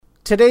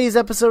Today's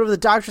episode of The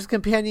Doctor's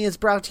Companion is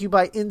brought to you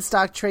by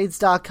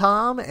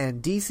InStockTrades.com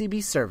and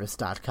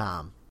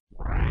DCBService.com.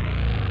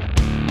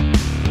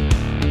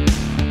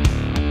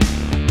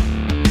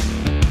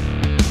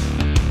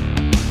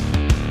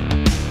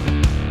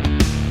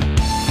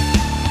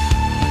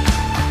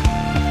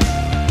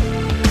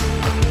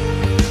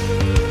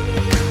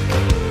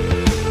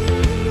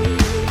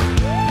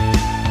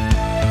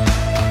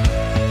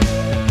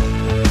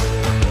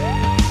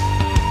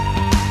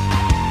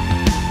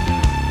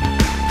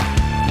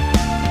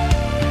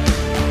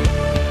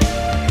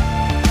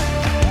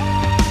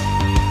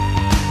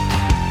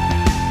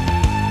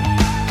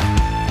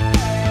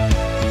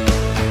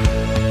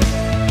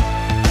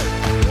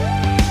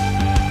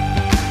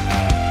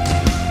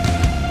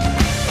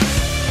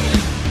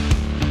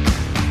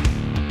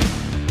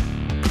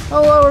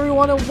 Hello,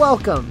 everyone, and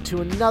welcome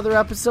to another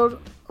episode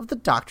of The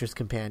Doctor's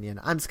Companion.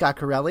 I'm Scott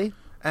Corelli.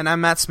 And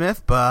I'm Matt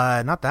Smith,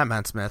 but not that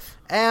Matt Smith.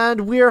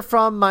 And we're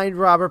from Mind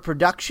Robber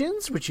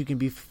Productions, which you can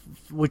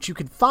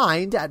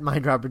find at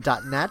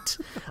mindrobber.net.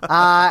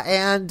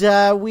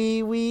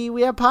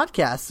 We have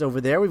podcasts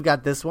over there. We've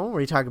got this one where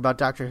we talk about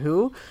Doctor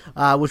Who,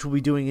 which we'll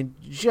be doing in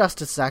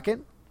just a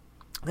second.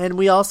 And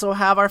we also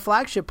have our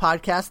flagship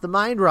podcast, The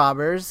Mind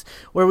Robbers,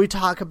 where we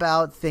talk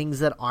about things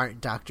that aren't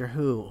Doctor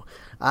Who.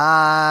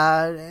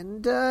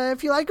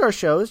 If you like our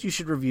shows, you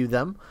should review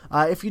them.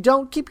 If you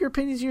don't, keep your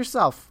opinions to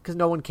yourself, because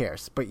no one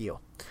cares but you.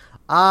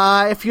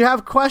 If you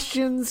have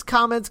questions,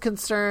 comments,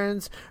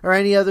 concerns, or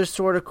any other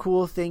sort of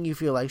cool thing you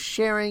feel like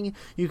sharing,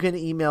 you can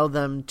email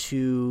them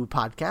to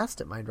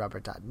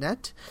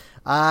podcast@mindrobber.net.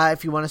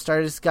 If you want to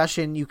start a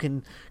discussion, you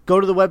can go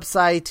to the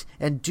website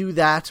and do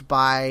that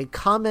by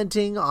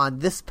commenting on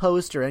this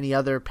post or any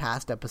other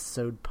past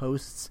episode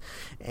posts.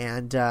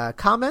 And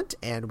comment,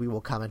 and we will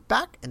comment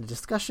back, and the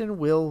discussion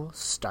will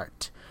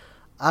start.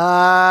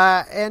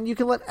 And you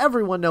can let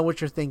everyone know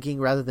what you're thinking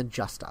rather than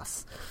just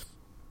us.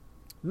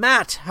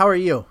 Matt, how are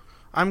you?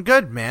 I'm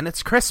good, man.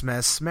 It's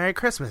Christmas. Merry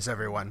Christmas,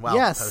 everyone. Well,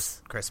 yes.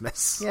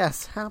 Post-Christmas.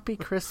 Yes, Happy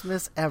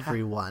Christmas,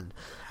 everyone.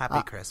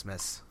 Happy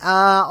Christmas.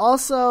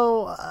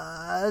 Also,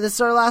 this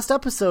is our last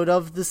episode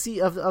of the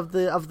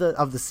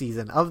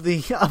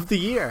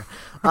year.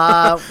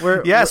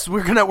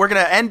 We're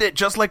gonna end it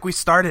just like we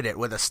started it,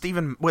 with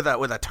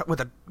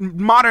a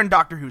modern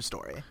Doctor Who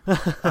story,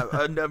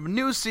 a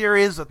new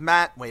series with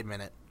Matt. Wait a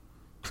minute.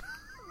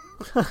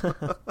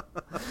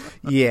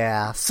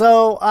 Yeah.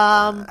 So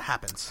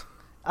happens.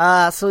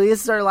 So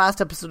this is our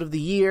last episode of the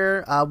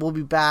year. We'll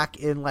be back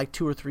in like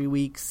 2 or 3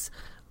 weeks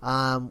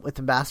with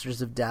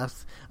Ambassadors of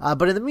Death.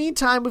 But in the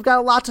meantime, we've got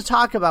a lot to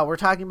talk about. We're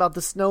talking about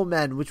The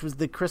Snowmen, which was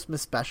the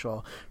Christmas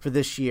special for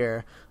this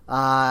year.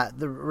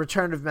 The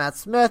return of Matt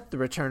Smith, the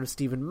return of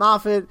Stephen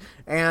Moffat,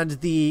 and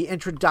the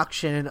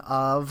introduction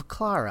of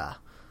Clara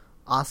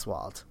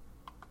Oswald.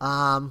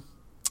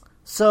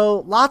 So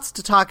lots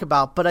to talk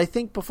about, but I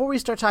think before we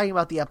start talking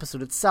about the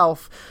episode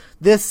itself,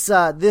 this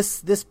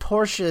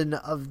portion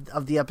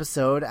of the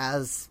episode,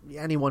 as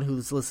anyone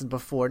who's listened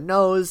before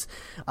knows,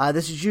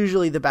 this is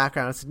usually the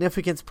background and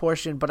significance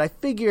portion, but I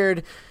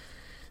figured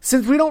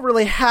since we don't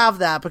really have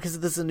that because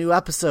this is a new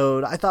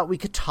episode, I thought we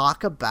could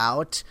talk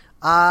about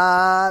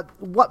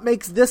what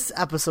makes this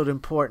episode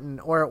important,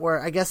 or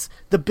I guess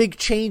the big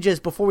changes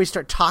before we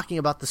start talking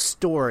about the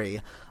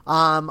story.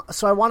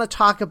 So I want to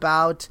talk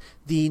about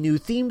the new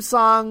theme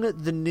song,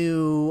 the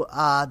new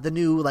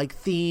like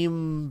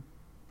theme,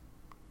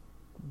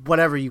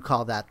 whatever you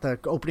call that, the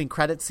opening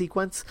credit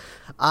sequence,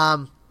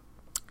 and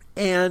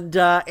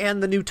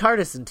the new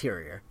TARDIS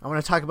interior. I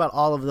want to talk about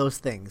all of those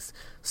things.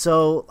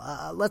 So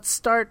let's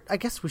start. I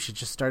guess we should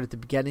just start at the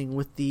beginning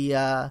with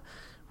the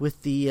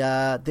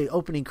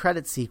opening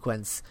credit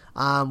sequence,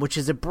 which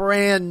is a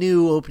brand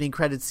new opening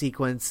credit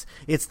sequence.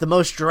 It's the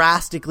most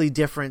drastically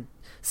different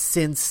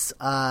since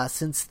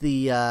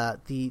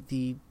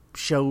the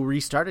show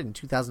restarted in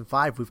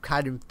 2005. We've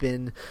kind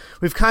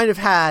of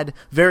had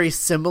very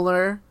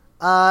similar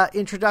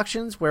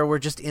introductions where we're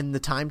just in the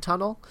time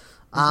tunnel.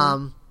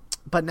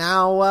 But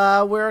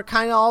now we're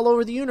kind of all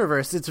over the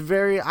universe.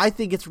 I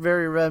think it's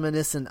very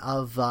reminiscent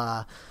of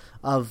the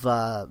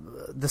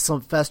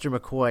Sylvester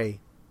McCoy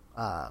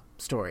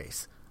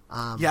stories.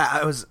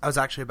 I was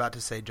actually about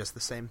to say just the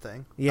same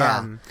thing.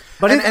 Yeah,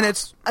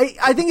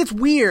 I think it's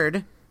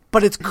weird,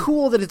 but it's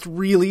cool that it's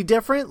really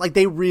different. Like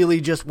they really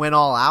just went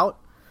all out,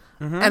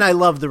 and I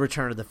love the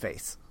return of the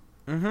face.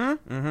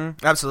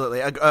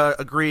 Absolutely,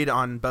 agreed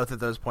on both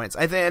of those points.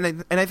 I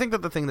think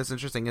that the thing that's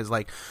interesting is,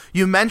 like,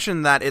 you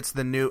mentioned that it's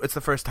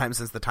the first time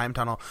since the time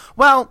tunnel.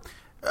 Well,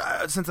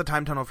 since the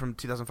time tunnel from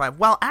 2005.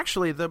 Well,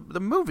 actually, the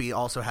movie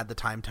also had the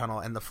time tunnel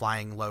and the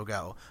flying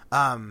logo,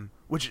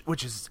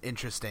 which is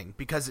interesting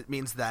because it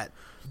means that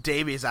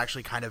Davies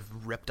actually kind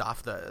of ripped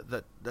off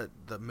the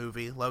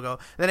movie logo.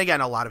 Then again,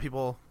 a lot of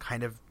people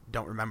kind of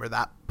don't remember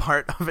that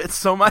part of it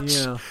so much.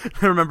 Yeah.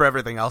 I remember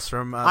everything else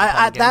from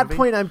at that movie.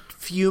 point, I'm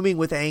fuming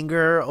with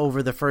anger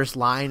over the first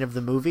line of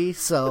the movie.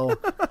 So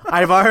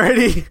I've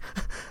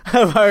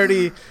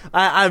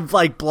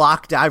like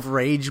blocked. I've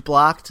rage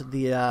blocked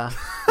the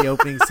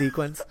opening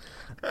sequence.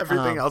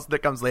 Everything else that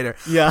comes later.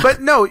 Yeah.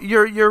 But no,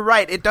 you're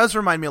right. It does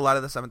remind me a lot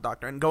of the Seventh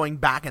Doctor, and going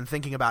back and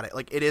thinking about it,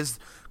 like, it is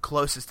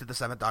closest to the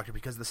Seventh Doctor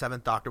because the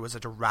Seventh Doctor was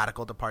such a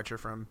radical departure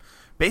from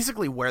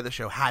basically where the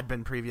show had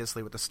been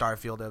previously with the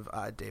Starfield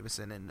of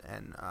Davison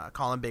and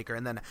Colin Baker,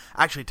 and then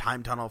actually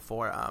Time Tunnel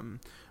for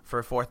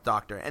Fourth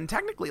Doctor, and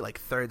technically like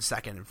third,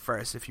 second, and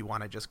first if you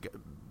want to just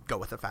go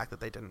with the fact that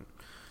they didn't,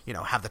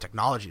 have the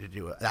technology to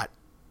do that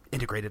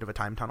integrated of a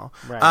time tunnel.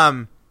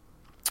 Right.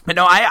 But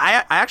no,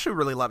 I actually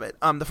really love it.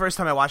 The first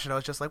time I watched it, I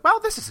was just like, "Wow,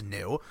 this is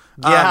new."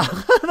 Yeah,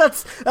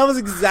 that was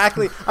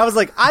exactly. I was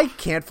like, I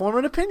can't form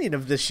an opinion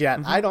of this yet.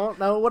 I don't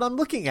know what I'm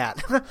looking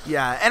at.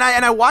 Yeah, and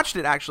I watched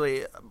it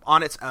actually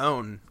on its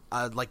own,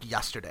 like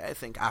yesterday. I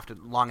think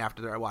long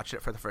after I watched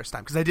it for the first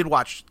time, because I did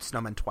watch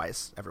Snowman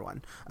twice.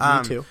 Everyone,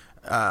 me too.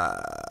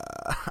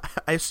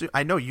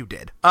 I know you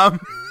did.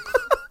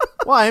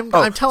 Well,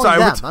 I'm telling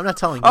them. I'm not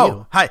telling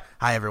you. Hi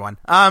everyone.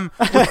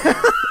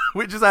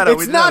 We just had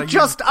It's not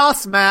just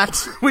us,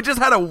 Matt. We just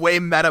had a way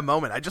meta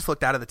moment. I just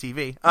looked out of the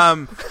TV.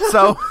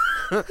 So,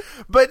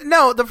 but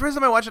no, the first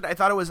time I watched it, I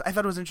thought it was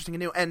interesting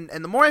and new. And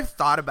the more I've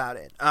thought about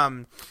it,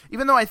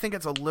 even though I think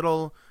it's a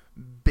little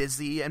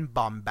busy and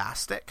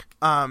bombastic,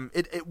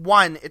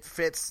 it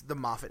fits the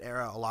Moffat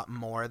era a lot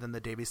more than the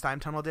Davies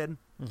Time Tunnel did.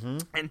 Mm-hmm.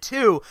 And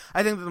two,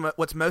 I think that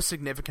what's most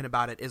significant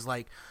about it is,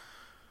 like,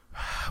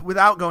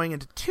 without going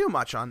into too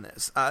much on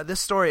this, this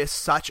story is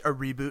such a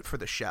reboot for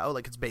the show.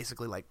 Like, it's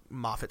basically like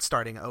Moffat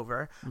starting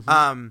over.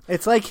 Mm-hmm.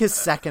 It's like his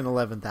second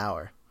 11th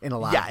hour in a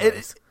lot of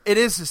ways. It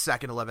is his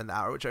second 11th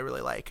hour, which I really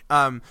like.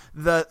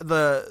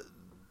 The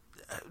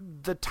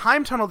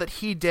time tunnel that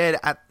he did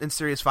in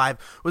Series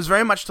 5 was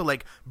very much to,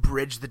 like,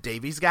 bridge the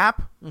Davies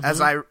gap, mm-hmm. as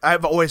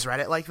I've always read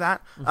it like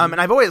that. Mm-hmm. And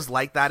I've always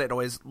liked that. It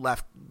always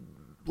left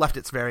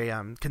it's very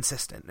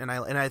consistent. And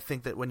I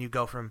think that when you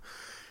go from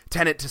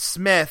Tennant to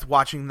Smith,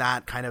 watching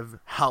that kind of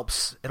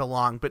helps it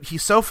along. But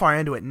he's so far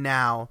into it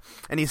now,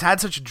 and he's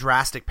had such a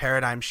drastic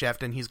paradigm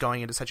shift, and he's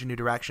going into such a new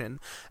direction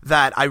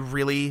that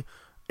I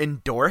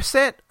endorse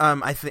it.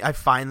 I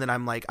find that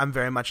I'm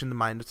very much in the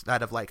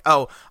mindset of, like,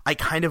 oh, I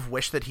kind of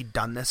wish that he'd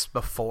done this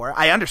before.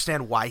 I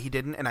understand why he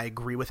didn't, and I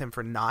agree with him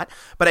for not.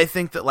 But I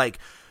think that, like,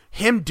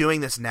 him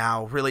doing this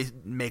now really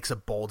makes a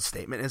bold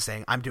statement and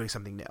saying, I'm doing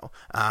something new.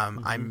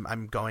 Mm-hmm.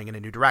 I'm going in a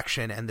new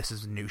direction, and this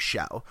is a new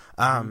show.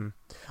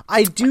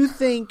 I do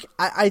think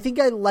I think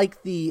I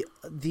like the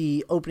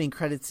opening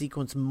credit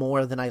sequence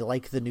more than I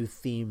like the new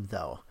theme,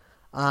 though.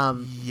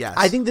 Yes,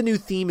 I think the new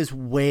theme is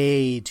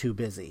way too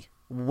busy,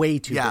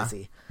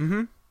 busy.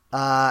 Mm-hmm.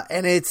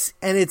 And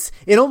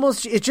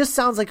it just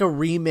sounds like a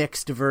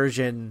remixed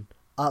version,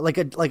 like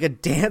a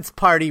dance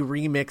party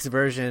remix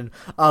version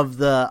of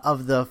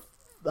the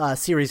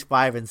Series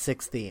 5 and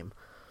 6 theme.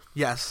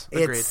 Yes,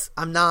 agreed.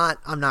 I'm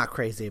not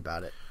crazy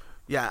about it.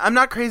 Yeah, I'm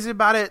not crazy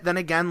about it. Then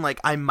again,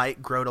 like, I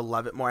might grow to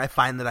love it more. I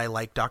find that I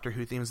like Doctor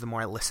Who themes the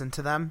more I listen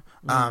to them.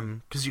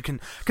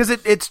 Because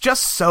it's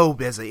just so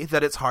busy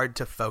that it's hard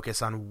to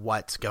focus on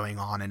what's going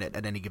on in it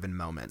at any given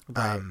moment.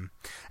 Right.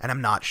 And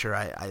I'm not sure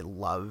I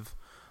love.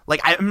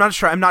 Like, I'm not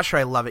sure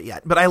I love it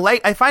yet, but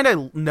I find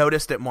I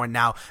noticed it more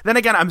now. Then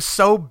again, I'm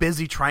so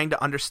busy trying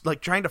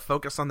to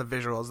focus on the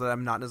visuals that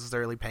I'm not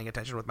necessarily paying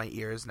attention with my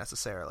ears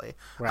necessarily.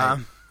 Right.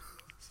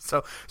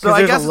 So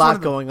I guess there's a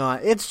lot going on.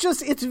 It's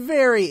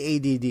very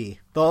ADD.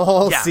 The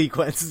whole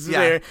sequence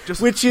is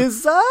which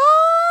is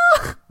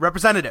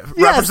representative.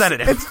 Yes,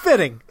 representative. It's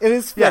fitting. It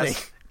is fitting.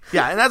 Yes.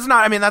 Yeah, and that's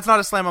not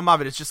a slam on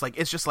Moffat. It's just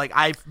like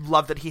I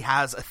love that he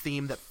has a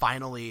theme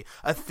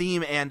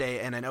and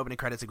an opening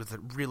credit sequence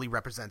that really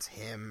represents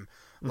him,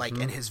 like,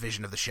 mm-hmm. and his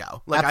vision of the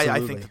show. Like, I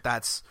think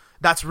that's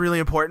really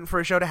important for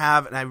a show to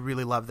have, and I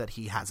really love that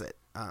he has it,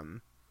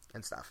 and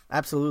stuff.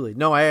 Absolutely.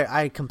 No,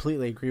 I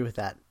completely agree with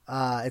that.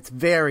 It's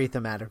very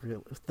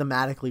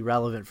thematically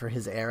relevant for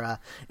his era,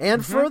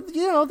 and mm-hmm. for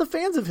the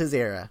fans of his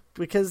era,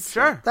 because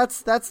sure.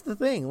 that's the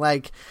thing.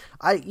 Like,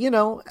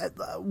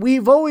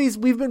 we've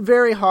been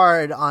very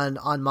hard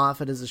on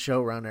Moffat as a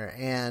showrunner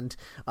and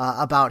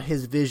about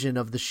his vision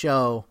of the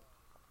show,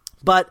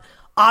 but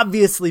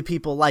obviously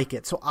people like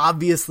it, so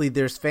obviously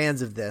there's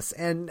fans of this,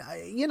 and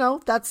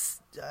that's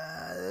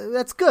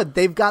good.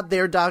 They've got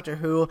their Doctor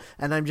Who,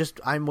 and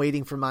I'm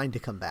waiting for mine to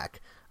come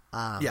back.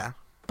 Yeah.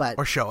 But,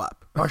 or show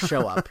up,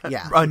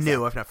 yeah,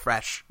 new, if not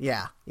fresh.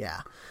 Yeah.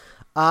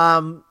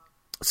 So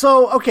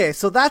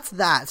that's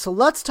that. So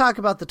let's talk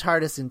about the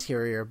TARDIS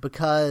interior,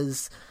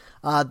 because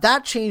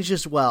that changed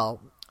as well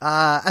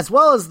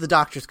as the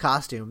Doctor's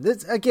costume.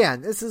 This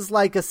is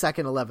like a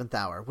second 11th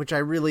hour, which I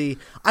really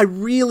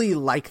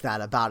like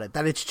that about it.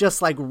 That it's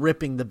just like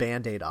ripping the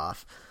Band-Aid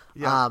off.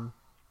 Yeah.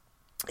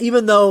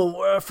 Even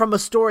though from a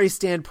story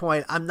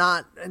standpoint, I'm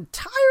not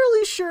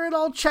entirely sure it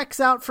all checks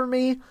out for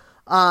me.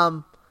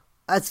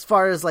 As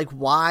far as, like,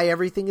 why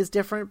everything is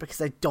different,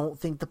 because I don't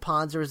think the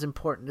Ponds are as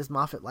important as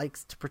Moffat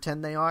likes to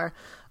pretend they are.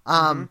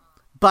 Mm-hmm.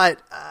 But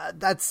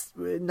that's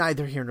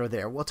neither here nor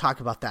there. We'll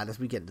talk about that as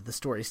we get into the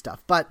story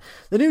stuff. But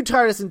the new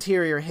TARDIS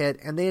interior hit,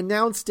 and they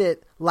announced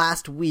it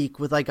last week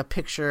with, like, a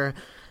picture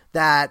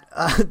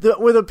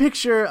with a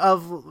picture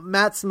of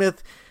Matt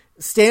Smith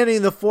standing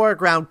in the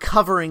foreground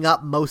covering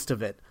up most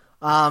of it.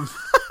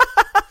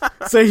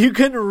 So you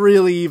couldn't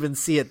really even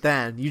see it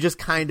then. You just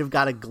kind of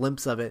got a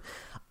glimpse of it.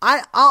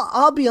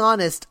 I'll be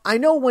honest. I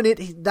know when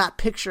that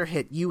picture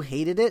hit, you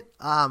hated it.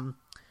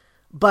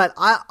 But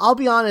I'll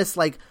be honest.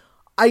 Like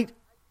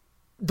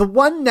the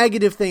one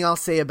negative thing I'll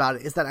say about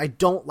it is that I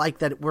don't like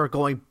that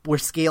we're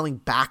scaling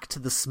back to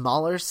the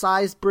smaller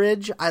size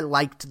bridge. I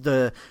liked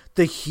the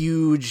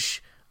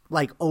huge,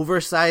 like,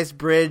 oversized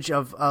bridge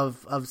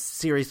of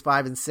series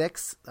 5 and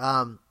 6.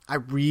 I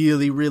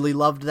really, really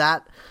loved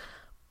that.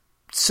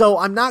 So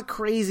I'm not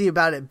crazy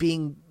about it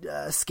being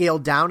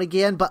scaled down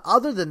again, but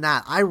other than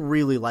that, I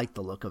really like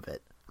the look of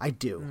it. I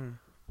do.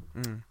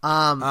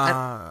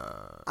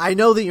 I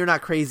know that you're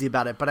not crazy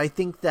about it, but I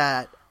think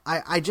that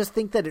I just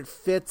think that it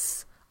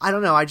fits. I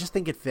don't know. I just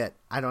think it fit.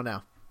 I don't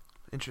know.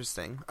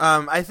 Interesting.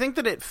 I think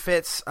that it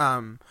fits.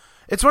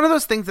 It's one of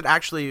those things that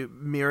actually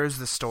mirrors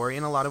the story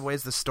in a lot of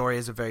ways. The story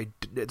is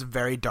it's a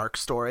very dark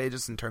story,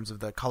 just in terms of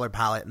the color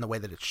palette and the way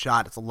that it's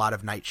shot. It's a lot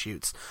of night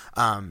shoots.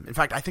 In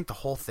fact, I think the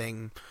whole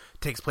thing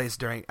takes place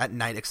at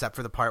night, except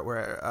for the part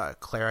where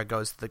Clara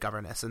goes to the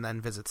governess and then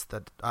visits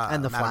the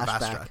and the Madame flashback.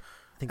 Vastra.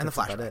 I think and that's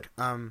the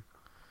flashback.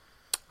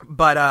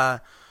 About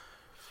it.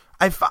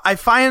 I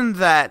find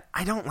that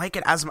I don't like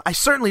it as I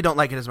certainly don't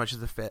like it as much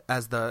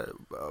as the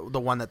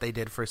one that they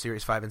did for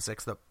series 5 and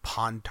 6, the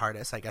Pond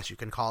TARDIS, I guess you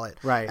can call it.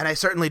 Right. And I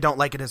certainly don't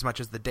like it as much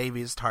as the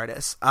Davies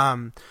TARDIS.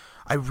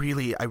 I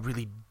really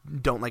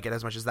don't like it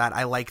as much as that.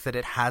 I like that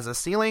it has a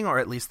ceiling, or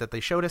at least that they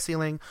showed a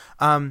ceiling.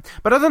 But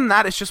other than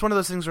that, it's just one of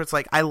those things where it's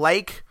like, I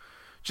like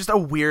just a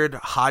weird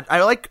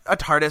I like a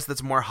TARDIS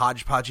that's more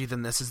hodgepodgey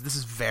than this is. This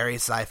is very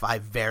sci-fi,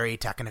 very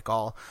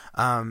technical.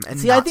 And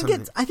see, I think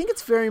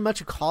it's very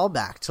much a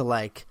callback to,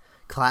 like,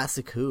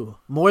 classic Who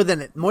more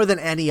than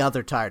any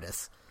other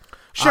TARDIS.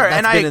 Sure,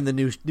 that's been in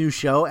the new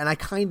show, and I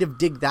kind of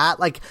dig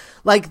that. Like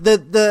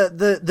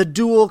the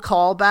dual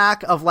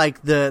callback of,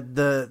 like,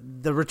 the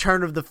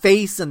return of the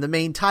face and the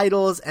main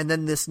titles, and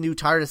then this new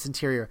TARDIS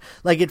interior.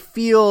 Like, it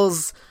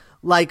feels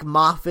like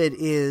Moffat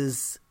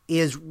is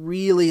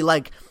really,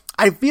 like,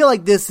 I feel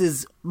like this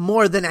is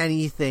more than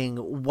anything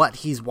what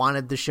he's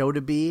wanted the show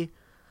to be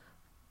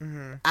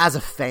as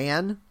a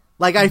fan.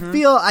 Like, I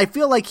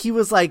feel like he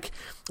was, like,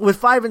 with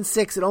 5 and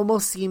 6, it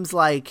almost seems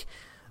like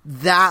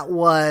that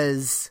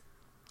was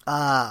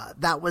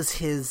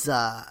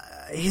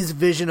his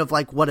vision of,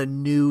 like, what a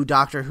new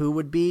Doctor Who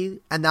would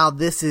be. And now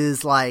this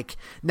is, like,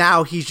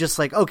 now he's just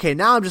like, okay,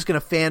 now I'm just going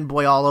to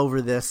fanboy all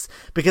over this,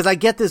 because I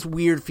get this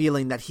weird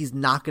feeling that he's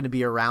not going to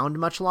be around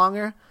much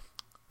longer.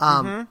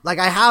 Like,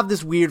 I have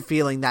this weird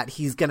feeling that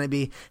he's going to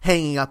be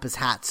hanging up his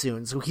hat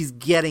soon. So he's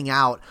getting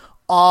out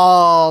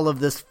all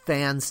of this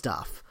fan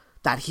stuff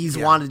that he's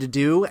wanted to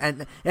do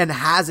and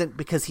hasn't,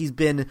 because he's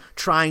been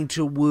trying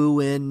to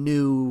woo in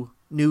new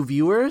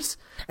viewers.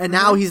 And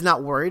now he's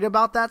not worried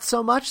about that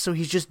so much. So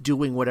he's just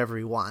doing whatever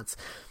he wants.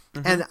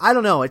 And I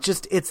don't know.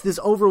 It's this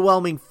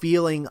overwhelming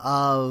feeling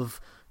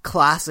of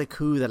classic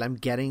Who that I'm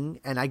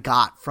getting, and I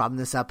got from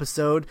this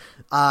episode,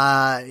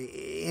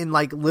 in,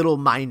 like, little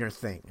minor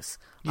things.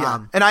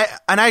 Yeah, and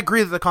I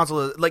agree that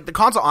the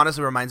console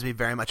honestly reminds me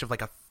very much of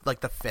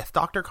like the Fifth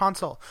Doctor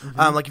console.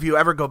 Like, if you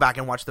ever go back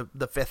and watch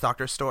the Fifth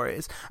Doctor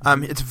stories,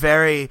 it's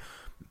very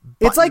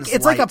it's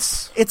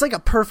like a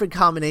perfect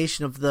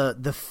combination of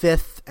the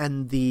Fifth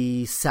and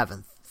the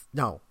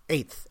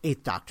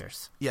Eighth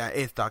Doctors. Yeah,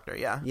 Eighth Doctor.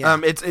 Yeah.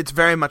 It's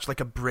very much like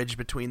a bridge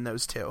between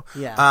those two.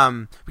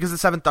 Yeah. Because the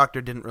Seventh Doctor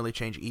didn't really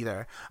change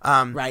either.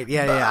 Right.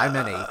 Yeah. I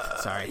meant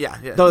Eighth. Sorry. Yeah.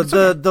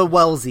 The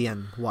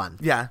Wellesian one.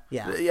 Yeah.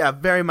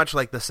 Very much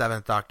like the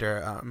Seventh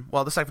Doctor.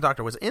 Well, the Seventh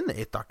Doctor was in the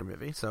Eighth Doctor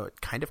movie, so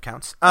it kind of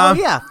counts.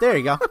 Yeah. There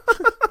you go.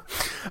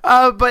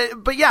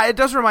 But yeah, it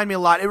does remind me a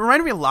lot. It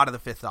reminded me a lot of the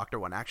Fifth Doctor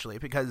one, actually,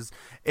 because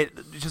it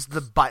just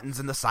the buttons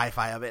and the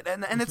sci-fi of it,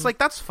 and it's like,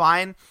 that's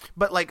fine,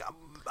 but, like,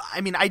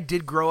 I mean, I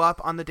did grow up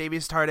on the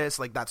Davies TARDIS.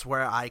 Like, that's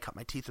where I cut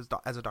my teeth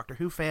as a Doctor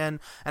Who fan,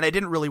 and I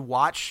didn't really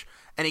watch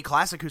any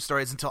classic Who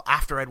stories until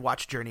after I'd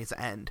watched Journey's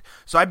End.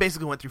 So I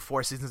basically went through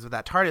 4 seasons of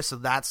that TARDIS. So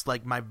that's,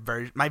 like, my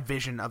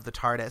vision of the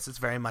TARDIS. It's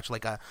very much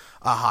like a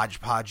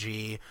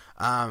hodgepodgey.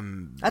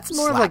 That's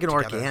more of, like, an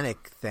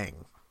organic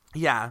thing.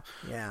 Yeah.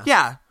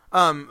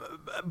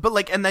 But,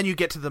 like, and then you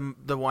get to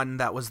the one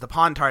that was the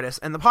Pond TARDIS,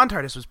 and the Pond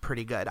TARDIS was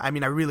pretty good. I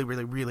mean, I really,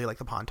 really, really like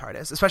the Pond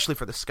TARDIS, especially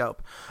for the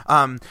scope.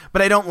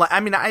 But I don't like.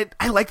 I mean, I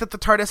like that the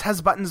TARDIS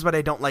has buttons, but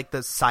I don't like the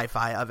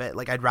sci-fi of it.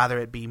 Like, I'd rather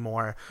it be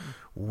more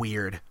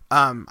weird.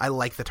 I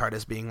like the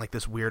TARDIS being, like,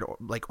 this weird,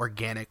 like,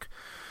 organic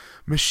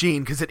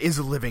machine, because it is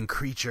a living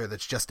creature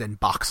that's just in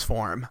box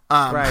form.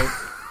 Right.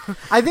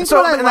 I think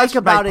what I like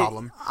about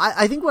it,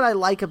 I think what I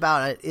like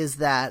about it is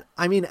that,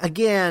 I mean,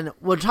 again,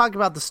 we'll talk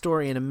about the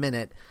story in a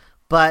minute,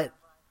 but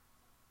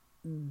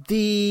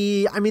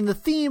the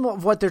theme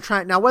of what they're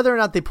trying, now whether or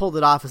not they pulled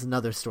it off is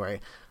another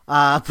story.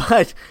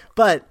 But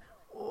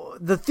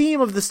the theme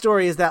of the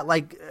story is that,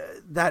 like,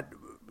 that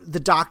the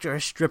Doctor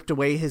has stripped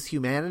away his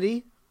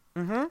humanity.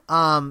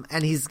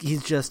 And he's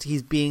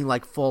being,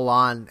 like, full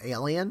on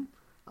alien,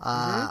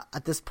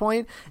 at this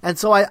point. And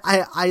so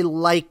I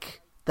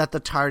like that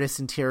the TARDIS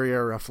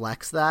interior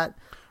reflects that.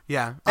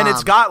 Yeah, and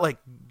it's got like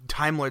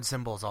Time Lord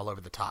symbols all over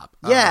the top.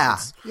 Yeah,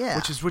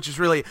 which is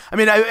really. I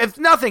mean, if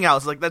nothing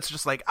else, like that's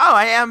just like, oh,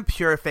 I am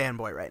pure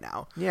fanboy right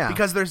now. Yeah,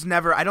 because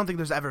I don't think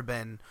there's ever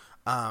been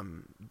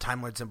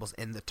Time Lord symbols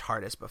in the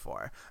TARDIS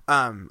before.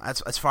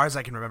 As far as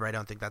I can remember, I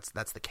don't think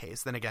that's the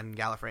case. Then again,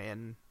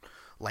 Gallifreyan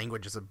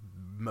language is a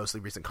mostly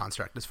recent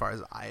construct, as far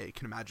as I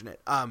can imagine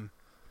it.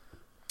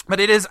 But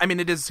it is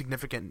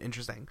significant and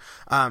interesting.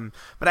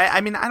 But I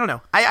don't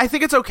know. I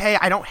think it's okay.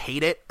 I don't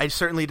hate it. I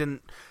certainly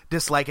didn't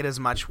dislike it as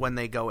much when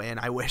they go in.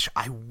 I wish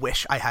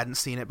I hadn't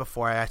seen it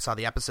before I saw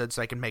the episode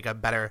so I could make a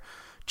better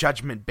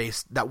judgment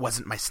based that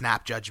wasn't my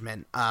snap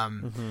judgment. But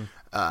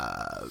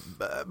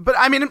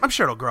I mean, I'm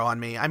sure it'll grow on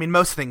me. I mean,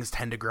 most things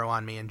tend to grow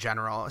on me in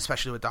general,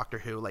 especially with Doctor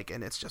Who. Like,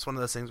 and it's just one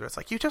of those things where it's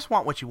like, you just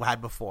want what you had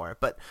before.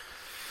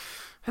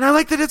 And I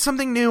like that it's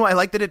something new. I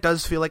like that it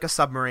does feel like a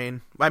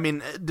submarine. I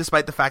mean,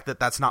 despite the fact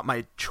that that's not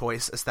my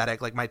choice aesthetic,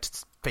 like my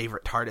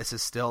favorite TARDIS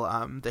is still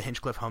the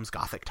Hinchcliffe Holmes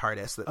Gothic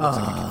TARDIS that looks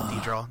like a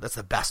cathedral. That's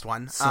the best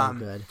one. So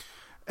good.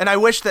 And I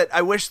wish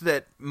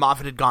that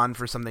Moffat had gone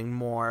for something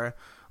more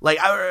like,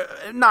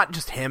 not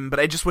just him, but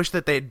I just wish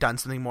that they had done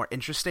something more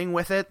interesting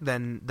with it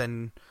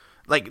than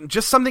like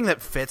just something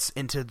that fits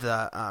into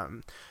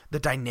the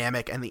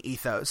dynamic and the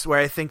ethos. Where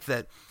I think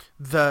that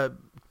the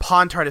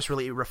Pawn TARDIS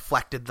really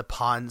reflected the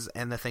pawns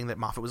and the thing that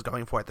Moffat was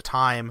going for at the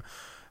time.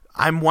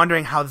 I'm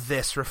wondering how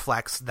this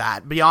reflects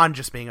that beyond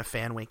just being a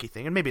fan-winky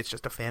thing. And maybe it's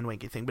just a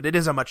fan-winky thing, but it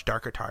is a much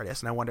darker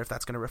TARDIS, and I wonder if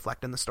that's going to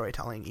reflect in the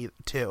storytelling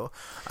too.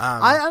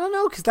 I don't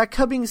know, because that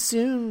coming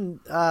soon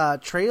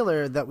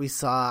trailer that we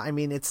saw, I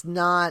mean,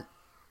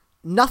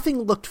 nothing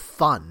looked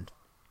fun,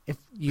 if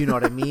you know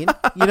what I mean.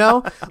 You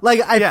know?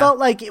 Like, I felt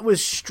like it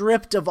was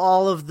stripped of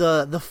all of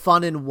the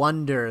fun and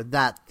wonder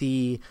that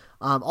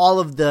all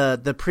of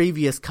the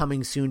previous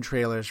coming soon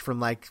trailers from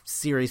like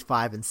series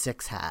 5 and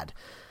 6 had.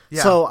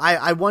 Yeah. So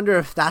I wonder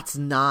if that's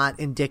not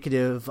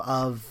indicative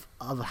of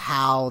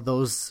how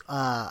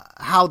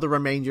how the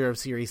remainder of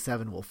series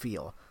 7 will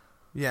feel.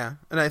 Yeah,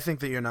 and I think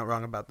that you're not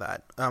wrong about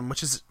that,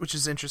 which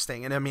is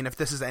interesting. And I mean, if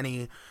this is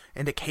any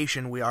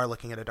indication, we are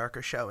looking at a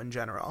darker show in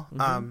general,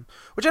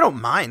 which I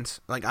don't mind.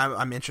 Like,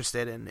 I'm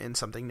interested in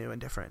something new and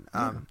different.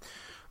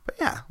 But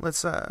yeah,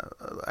 let's.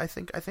 I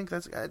think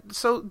that's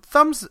so.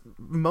 Thumbs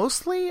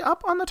mostly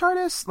up on the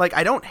TARDIS. Like,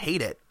 I don't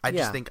hate it. I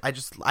just think I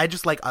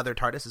just like other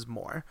TARDISes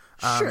more.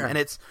 Sure. And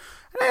it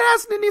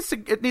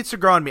needs to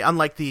grow on me.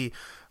 Unlike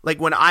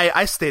when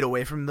I stayed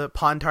away from the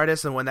Pawn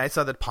TARDIS, and when I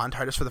saw the Pawn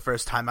TARDIS for the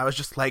first time, I was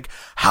just like,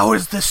 how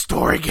is this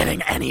story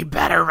getting any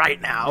better right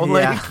now?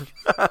 Yeah.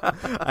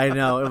 I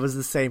know, it was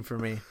the same for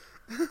me.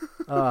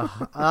 All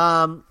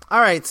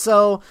right,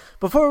 so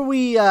before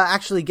we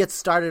actually get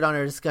started on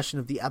our discussion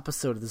of the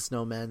episode of The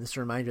Snowman, just a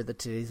reminder that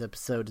today's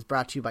episode is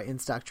brought to you by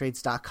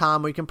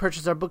InStockTrades.com, where you can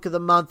purchase our book of the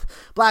month,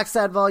 Black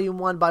Sad Volume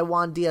 1 by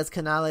Juan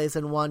Diaz-Canales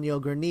and Juan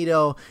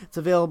Granito. It's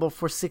available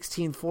for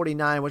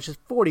 $16.49, which is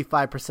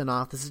 45%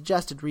 off the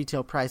suggested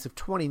retail price of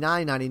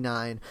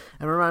 $29.99.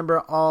 And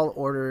remember, all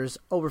orders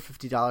over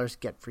 $50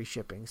 get free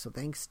shipping. So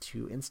thanks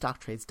to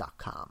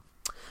InStockTrades.com.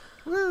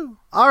 Woo.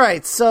 All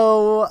right,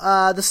 so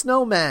The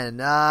Snowman.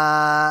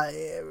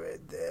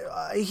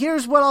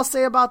 Here's what I'll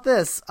say about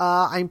this.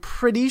 I'm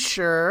fairly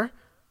sure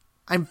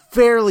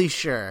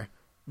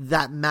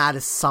that Matt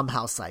is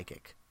somehow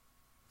psychic.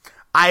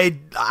 I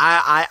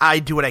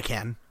do what I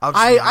can.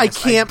 I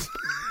can't.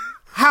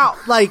 How?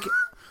 Like,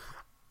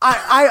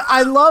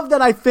 I love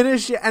that I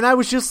finished it, and I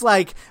was just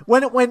like,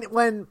 when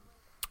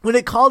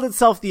it called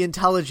itself the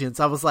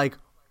Intelligence, I was like,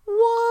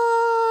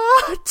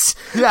 what?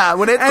 Yeah,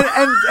 when it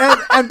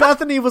and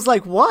Bethany was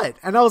like, what?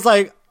 And I was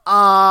like,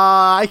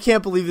 I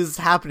can't believe this is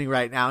happening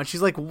right now. And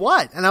she's like,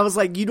 what? And I was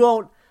like,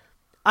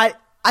 I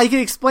can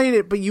explain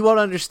it, but you won't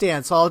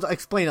understand, so I'll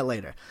explain it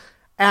later.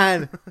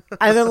 And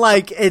then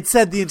like it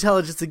said the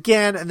Intelligence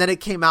again, and then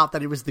it came out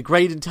that it was the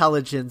Great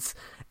Intelligence,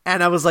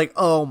 and I was like,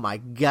 oh my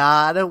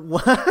god,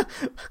 what?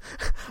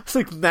 It's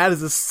like, Matt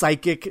is a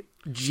psychic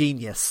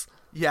genius.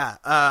 Yeah,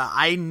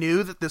 I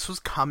knew that this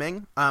was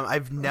coming.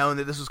 I've known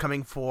that this was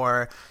coming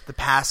for the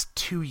past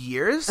 2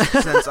 years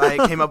since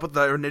I came up with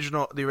the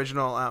original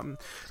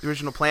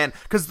plan.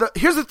 Because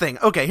here's the thing.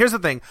 Okay, here's the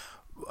thing.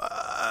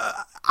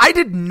 I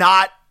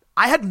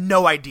had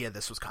no idea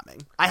this was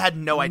coming. I had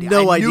no idea.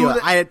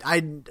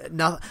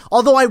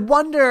 Although I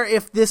wonder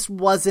if this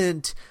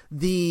wasn't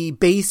the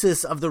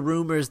basis of the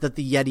rumors that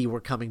the Yeti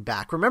were coming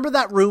back. Remember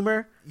that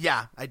rumor?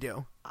 Yeah, I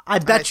do. I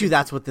bet you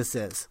that's what this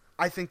is.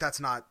 I think that's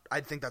not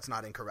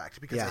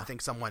incorrect, because I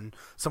think someone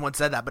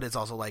said that, but it's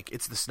also like,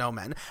 it's the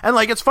Snowman. And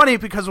like, it's funny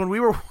because when we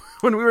were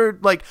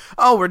like,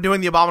 oh, we're doing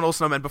the Abominable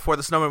Snowman before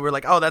the Snowman, we were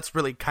like, oh, that's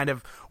really kind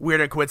of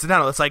weird and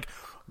coincidental. It's like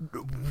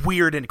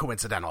weird and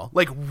coincidental,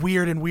 like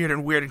weird and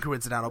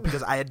coincidental,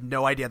 because I had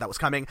no idea that was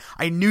coming.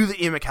 I knew that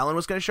Ian McKellen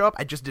was going to show up.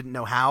 I just didn't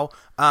know how.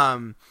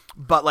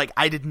 But like,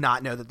 I did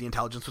not know that the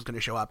Intelligence was going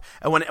to show up.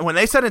 And when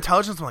they said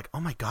Intelligence, I'm like,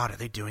 oh my god, are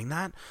they doing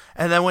that?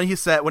 And then when he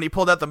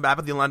pulled out the map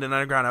of the London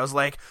Underground, I was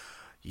like,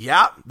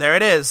 yeah, there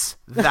it is.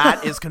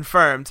 That is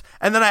confirmed.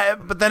 And then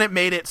but then it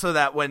made it so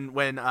that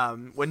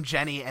when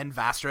Jenny and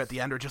Vaster at the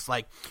end are just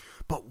like,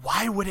 but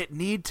why would it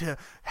need to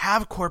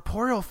have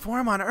corporeal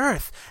form on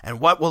Earth?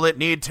 And what will it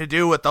need to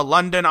do with the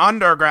London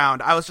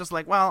Underground? I was just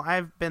like, well,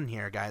 I've been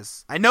here,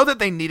 guys. I know that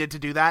they needed to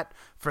do that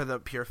for the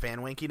pure fan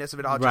winkiness of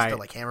it all, just to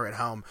like hammer it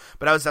home.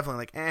 But I was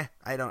definitely like,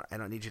 I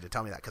don't need you to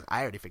tell me that because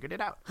I already figured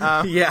it out.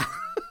 Yeah.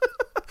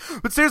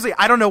 But seriously,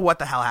 I don't know what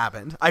the hell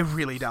happened. I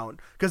really don't.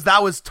 Because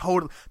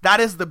that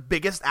is the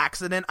biggest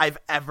accident I've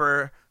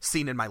ever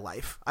seen in my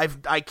life.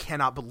 I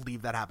cannot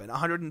believe that happened.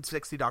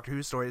 160 Doctor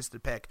Who stories to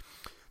pick.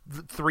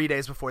 3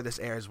 days before this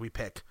airs, we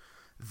pick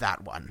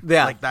that one.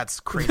 Yeah. Like, that's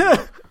crazy.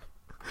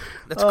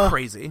 That's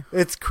crazy.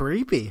 It's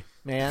creepy,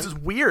 man. This is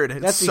weird.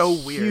 It's That's so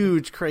a weird.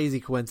 Huge, crazy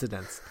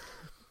coincidence.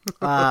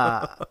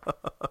 Oh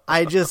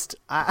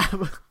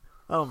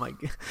my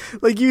god!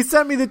 Like, you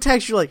sent me the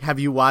text. You're like, "Have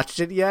you watched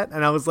it yet?"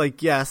 And I was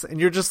like, "Yes."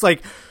 And you're just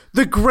like,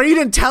 "The Great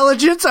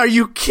Intelligence? Are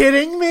you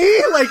kidding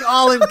me?" Like,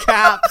 all in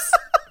caps.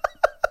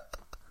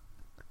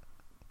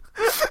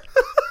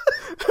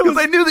 Because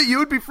I knew that you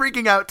would be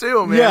freaking out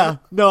too, man. Yeah.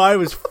 No, I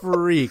was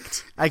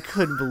freaked. I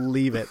couldn't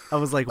believe it. I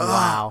was like,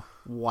 "Wow,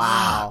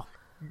 wow."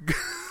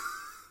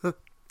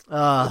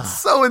 It's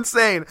so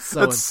insane.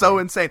 So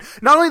insane.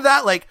 Not only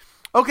that, like,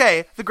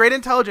 okay, the Great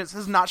Intelligence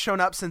has not shown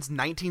up since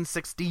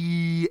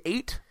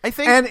 1968, I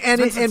think.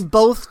 And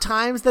both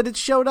times that it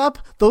showed up,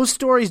 those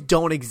stories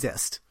don't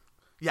exist.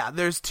 Yeah,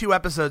 there's 2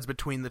 episodes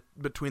between the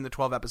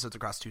 12 episodes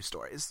across 2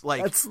 stories.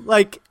 Like, that's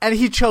like, and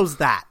he chose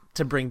that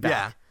to bring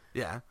back.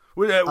 Yeah.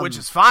 Which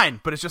is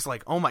fine, but it's just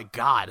like, oh my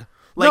god.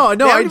 Like,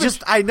 no,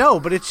 I know,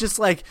 but it's just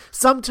like,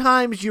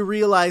 sometimes you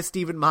realize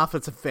Stephen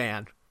Moffat's a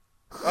fan.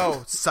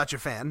 Oh, such a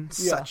fan.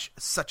 Yeah.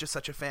 Such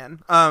a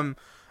fan. And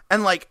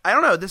like, I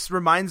don't know, this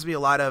reminds me a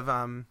lot of,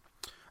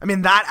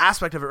 that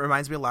aspect of it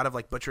reminds me a lot of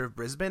like Butcher of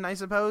Brisbane, I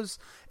suppose,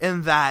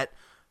 in that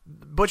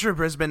Butcher of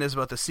Brisbane is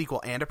both a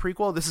sequel and a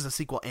prequel. This is a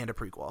sequel and a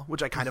prequel,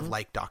 which I kind of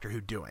like Doctor Who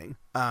doing,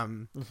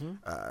 in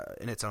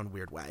its own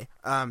weird way.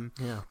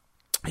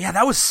 Yeah,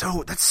 that's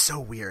so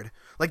weird.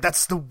 Like,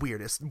 that's the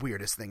weirdest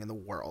thing in the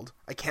world.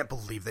 I can't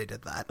believe they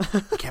did that.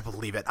 I can't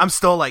believe it. I'm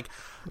still like,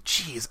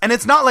 jeez. And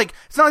it's not like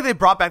they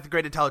brought back the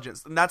Great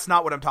Intelligence. And that's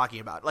not what I'm talking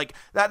about. Like,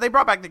 that they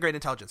brought back the Great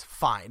Intelligence,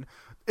 fine.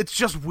 It's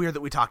just weird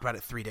that we talked about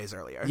it 3 days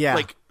earlier. Yeah.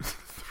 Like,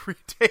 3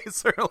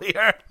 days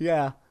earlier.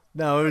 Yeah.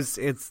 No, that's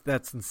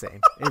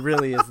insane. It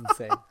really is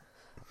insane.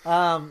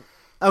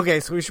 Okay,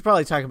 so we should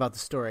probably talk about the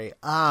story.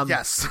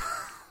 Yes.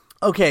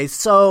 Okay,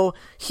 so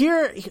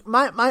here,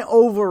 my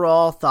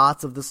overall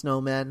thoughts of the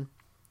Snowmen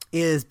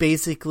is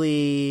basically,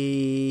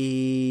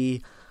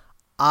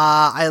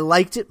 I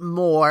liked it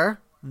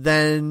more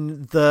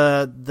than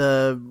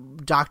the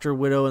Dr.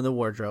 Widow and the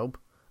Wardrobe.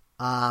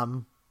 I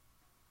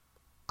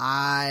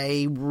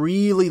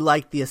really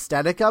liked the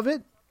aesthetic of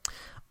it.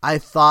 I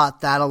thought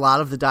that a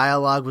lot of the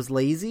dialogue was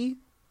lazy,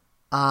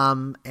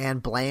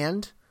 and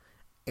bland,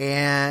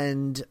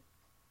 and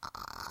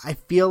I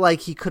feel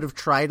like he could have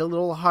tried a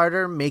little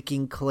harder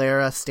making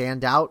Clara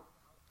stand out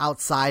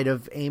outside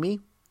of Amy,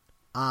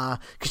 because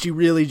she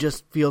really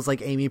just feels like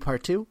Amy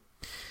Part 2.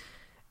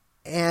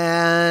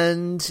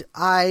 And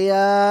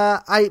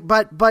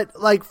but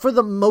like, for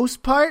the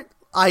most part,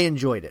 I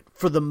enjoyed it.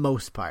 For the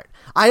most part,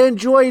 I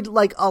enjoyed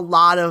like a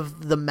lot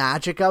of the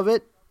magic of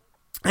it.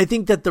 I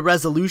think that the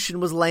resolution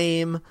was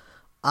lame,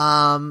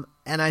 and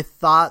I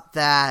thought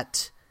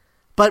that.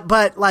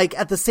 But like,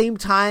 at the same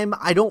time,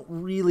 I don't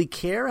really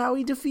care how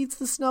he defeats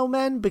the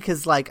Snowmen,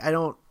 because like, I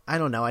don't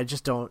know. I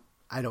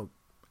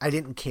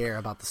didn't care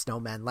about the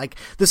Snowmen. Like,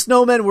 the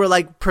Snowmen were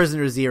like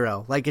Prisoner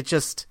Zero. Like, it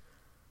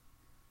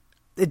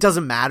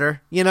doesn't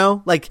matter, you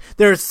know? Like,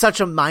 they're such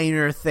a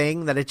minor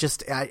thing that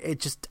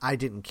I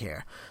didn't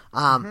care.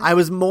 I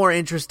was more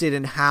interested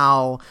in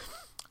how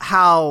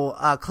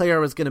Claire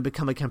was going to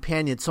become a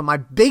companion. So my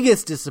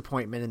biggest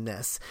disappointment in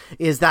this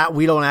is that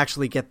we don't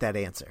actually get that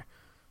answer.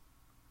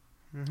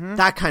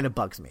 That kind of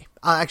bugs me.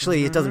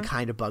 Actually, it doesn't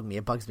kind of bug me.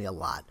 It bugs me a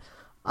lot.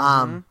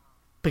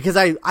 Because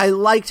I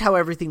liked how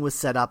everything was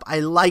set up.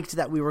 I liked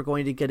that we were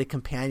going to get a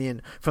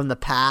companion from the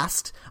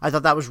past. I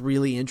thought that was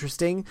really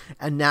interesting.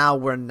 And now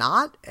we're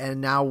not.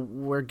 And now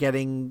we're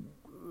getting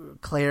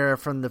Claire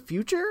from the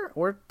future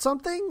or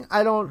something.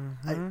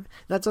 That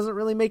doesn't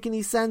really make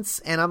any sense.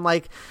 And I'm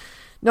like,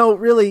 no,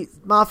 really,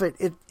 Moffat,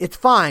 it's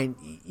fine.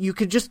 You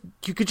could just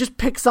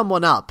pick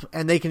someone up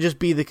and they can just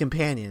be the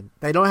companion.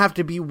 They don't have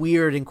to be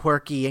weird and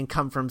quirky and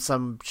come from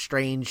some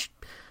strange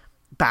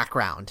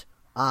background.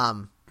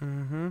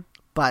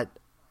 But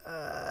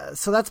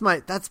so that's my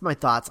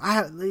thoughts.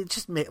 It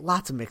just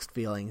lots of mixed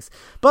feelings.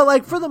 But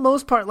like, for the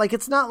most part, like,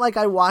 it's not like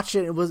I watched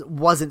it and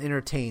wasn't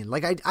entertained.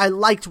 Like, I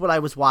liked what I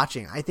was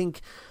watching.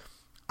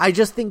 I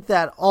just think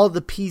that all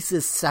the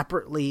pieces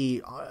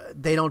separately,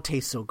 they don't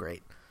taste so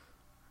great.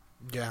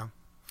 Yeah.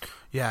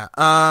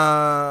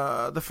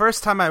 The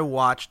first time I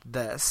watched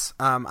this,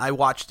 I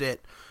watched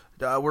it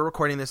we're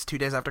recording this 2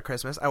 days after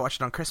Christmas. I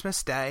watched it on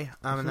Christmas Day,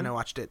 and then I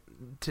watched it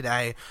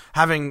today,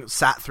 having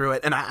sat through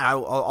it. And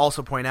I'll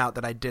also point out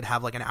that I did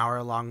have like an hour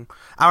and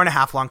a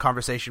half long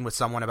conversation with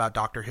someone about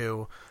Doctor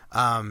Who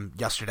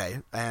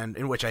yesterday, and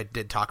in which I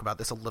did talk about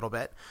this a little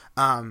bit.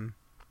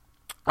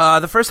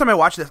 The first time I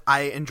watched this,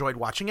 I enjoyed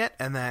watching it,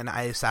 and then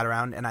I sat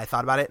around and I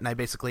thought about it, and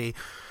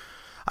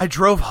I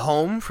drove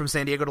home from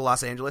San Diego to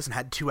Los Angeles and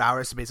had 2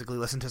 hours to basically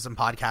listen to some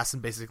podcasts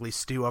and basically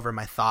stew over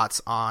my thoughts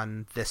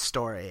on this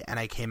story. And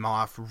I came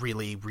off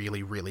really,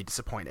 really, really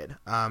disappointed.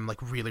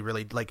 Really,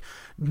 really,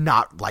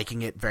 not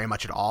liking it very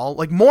much at all.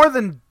 Like, more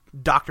than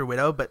Dr.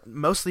 Widow, but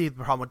mostly the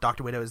problem with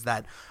Dr. Widow is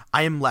that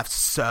I am left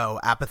so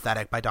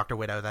apathetic by Dr.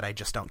 Widow that I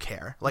just don't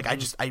care. Like, I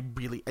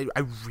really,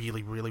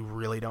 really,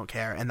 really don't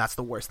care. And that's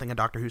the worst thing a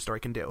Doctor Who story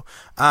can do.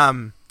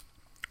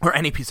 Or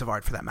any piece of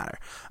art for that matter.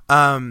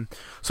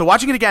 So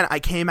watching it again, I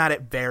came at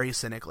it very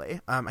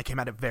cynically. I came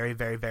at it very,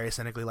 very, very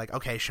cynically. Like,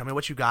 okay, show me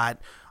what you got.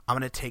 I'm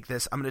going to take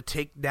this. I'm going to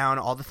take down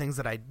all the things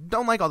that I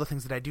don't like, all the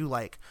things that I do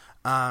like.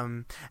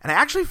 And I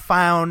actually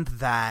found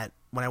that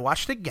when I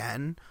watched it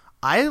again,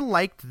 I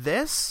liked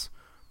this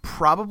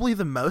probably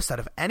the most out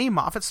of any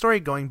Moffat story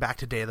going back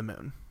to Day of the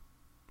Moon.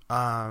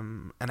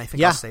 And I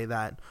think I'll say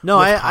that. No,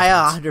 I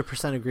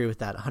 100% agree with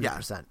that.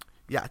 100%.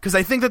 Yeah, because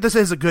I think that this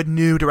is a good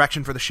new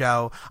direction for the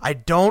show. I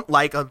don't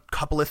like a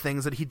couple of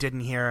things that he did in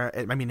here.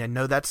 I mean, I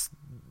know that's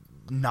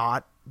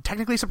not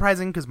technically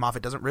surprising because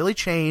Moffat doesn't really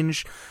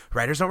change.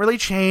 Writers don't really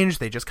change.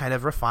 They just kind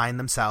of refine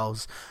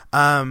themselves.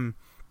 And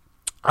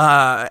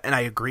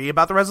I agree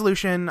about the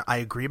resolution. I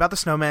agree about the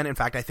snowmen. In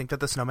fact, I think that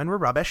the snowmen were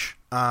rubbish.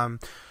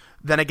 Then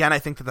again, I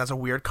think that that's a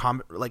weird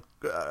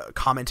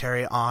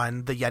commentary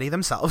on the Yeti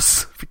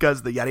themselves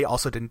because the Yeti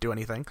also didn't do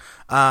anything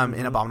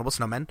in Abominable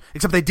Snowmen,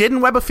 except they did in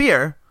Web of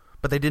Fear.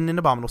 But they didn't in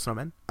Abominable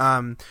Snowmen,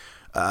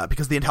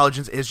 because the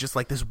intelligence is just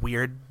like this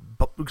weird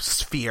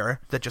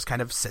sphere that just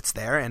kind of sits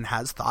there and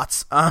has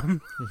thoughts.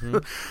 So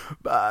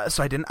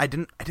I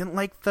didn't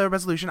like the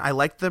resolution. I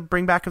liked the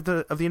bring back of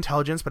the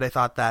intelligence, but I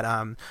thought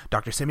that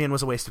Dr. Simeon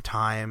was a waste of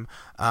time,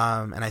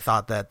 and I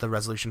thought that the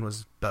resolution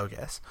was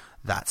bogus.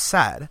 That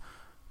said,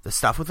 the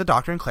stuff with the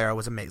Doctor and Clara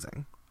was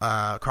amazing.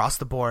 Across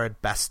the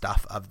board, best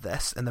stuff of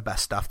this, and the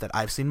best stuff that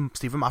I've seen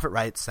Stephen Moffat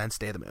write since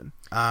Day of the Moon.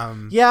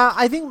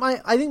 I think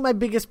my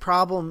biggest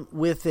problem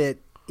with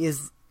it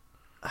is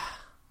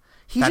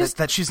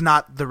that she's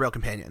not the real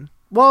companion.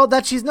 Well,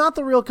 that she's not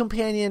the real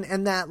companion,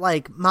 and that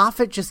like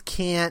Moffat just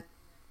can't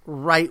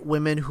write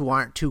women who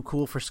aren't too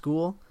cool for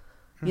school.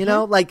 You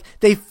know, like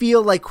they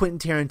feel like Quentin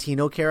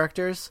Tarantino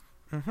characters,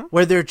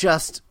 where they're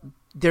just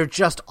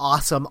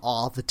awesome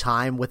all the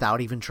time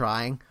without even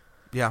trying.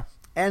 Yeah.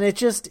 And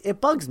it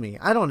bugs me.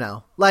 I don't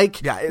know. Like,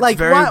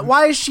 very...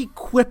 why is she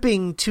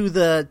quipping to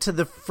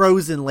the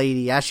frozen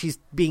lady as she's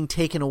being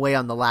taken away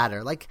on the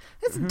ladder? Like,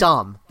 it's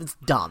dumb. It's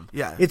dumb.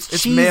 Yeah.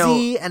 It's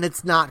cheesy and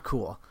it's not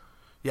cool.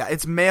 Yeah,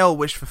 it's male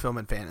wish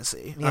fulfillment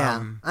fantasy. Yeah,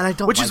 and I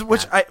don't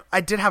which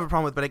I did have a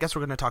problem with, but I guess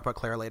we're going to talk about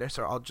Clara later,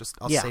 so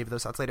I'll save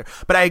those thoughts later.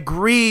 But I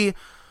agree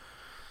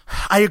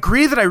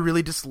that I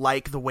really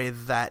dislike the way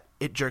that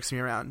it jerks me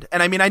around.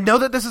 And I mean, I know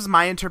that this is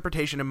my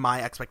interpretation and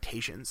my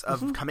expectations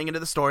of coming into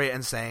the story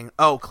and saying,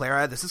 oh,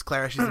 Clara, this is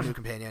Clara, she's a new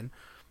companion.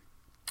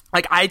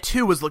 Like, I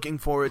too was looking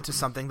forward to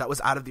something that was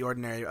out of the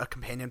ordinary, a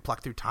companion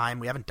plucked through time.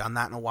 We haven't done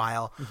that in a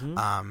while.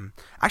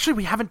 Actually,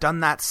 we haven't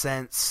done that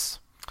since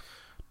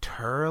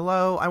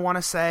Turlo, I want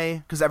to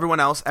say, because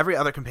every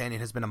other companion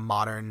has been a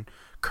modern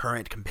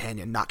current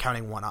companion, not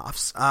counting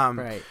one-offs.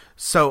 Right.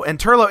 So,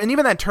 and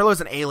even then,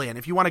 Turlo's an alien.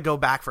 If you want to go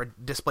back for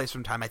Displaced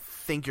from Time, I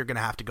think you're going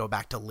to have to go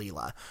back to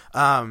Leela,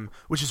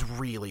 which is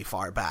really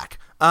far back.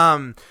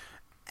 And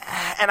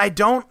I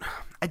don't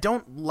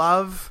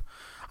love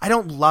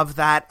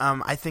that.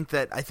 I think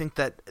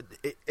that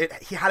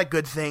he had a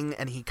good thing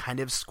and he kind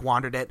of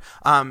squandered it.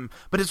 But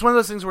it's one of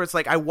those things where it's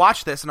like, I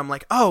watch this and I'm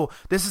like, oh,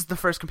 this is the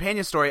first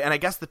companion story. And I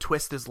guess the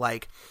twist is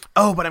like,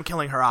 oh, but I'm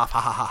killing her off. Ha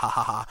ha ha ha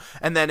ha ha.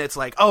 And then it's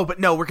like, oh, but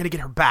no, we're going to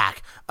get her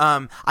back.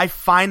 I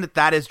find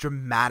that is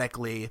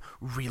dramatically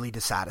really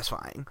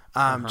dissatisfying.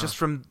 Just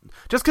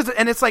cause,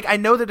 and it's like, I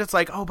know that it's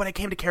like, oh, but I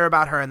came to care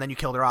about her and then you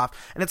killed her off.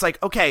 And it's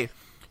like, okay,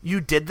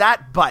 you did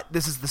that, but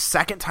this is the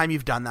second time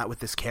you've done that with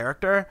this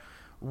character.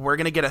 We're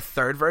going to get a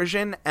third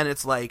version, and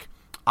it's like,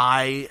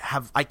 I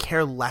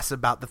care less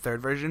about the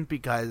third version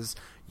because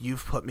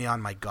you've put me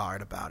on my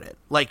guard about it.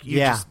 Like,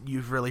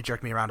 you've really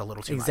jerked me around a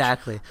little too much.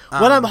 Exactly.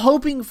 What I'm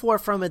hoping for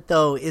from it,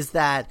 though, is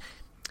that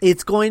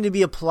it's going to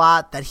be a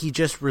plot that he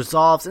just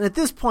resolves. And at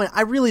this point,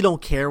 I really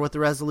don't care what the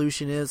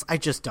resolution is. I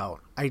just don't.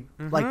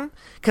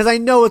 Because I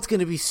know it's going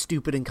to be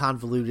stupid and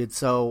convoluted,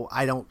 so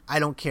I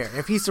don't care.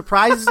 If he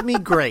surprises me,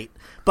 great.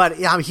 But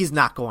he's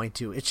not going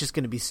to. It's just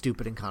going to be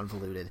stupid and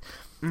convoluted.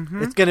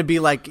 It's going to be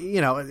like,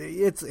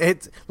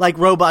 it's like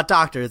Robot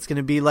Doctor. It's going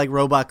to be like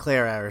Robot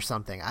Clara or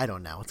something. I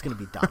don't know. It's going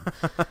to be dumb.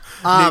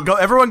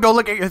 Everyone go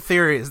look at your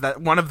theories. That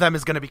one of them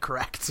is going to be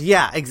correct.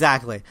 Yeah,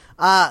 exactly.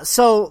 But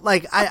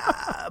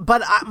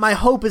my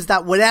hope is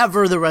that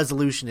whatever the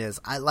resolution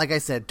is, like I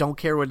said, don't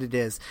care what it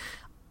is.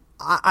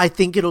 I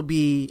think it'll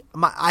be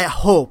I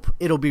hope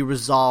it'll be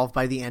resolved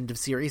by the end of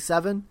series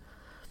 7.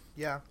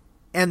 Yeah.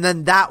 And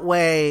then that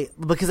way,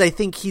 because I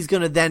think he's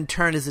going to then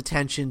turn his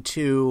attention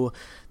to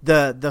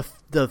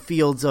the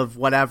fields of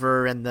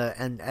whatever and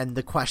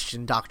the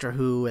question Doctor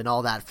Who and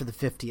all that for the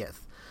 50th.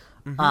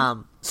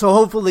 Mm-hmm. So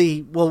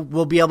hopefully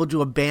we'll be able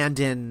to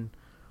abandon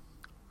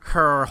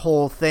her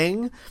whole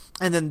thing,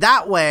 and then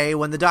that way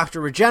when the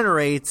Doctor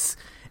regenerates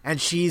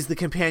and she's the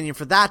companion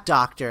for that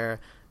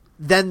Doctor,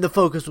 then the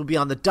focus will be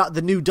on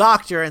the new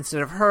Doctor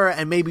instead of her,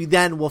 and maybe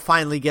then we'll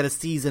finally get a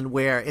season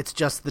where it's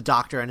just the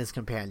Doctor and his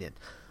companion.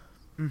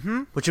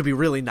 Mm-hmm. Which would be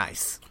really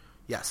nice.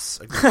 Yes,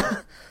 agreed.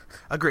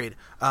 Agreed.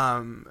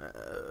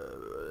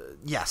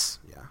 Yes,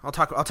 yeah. I'll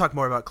talk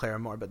more about Clara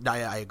more, but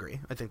I agree.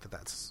 I think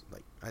that's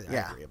like I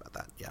agree about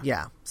that. Yeah.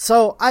 Yeah.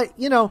 So I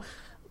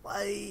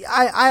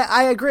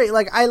agree.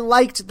 Like I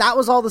liked that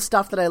was all the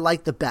stuff that I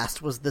liked the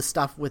best was the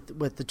stuff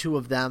with the two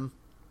of them.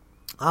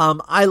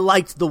 I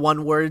liked the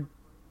one word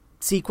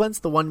sequence,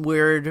 the one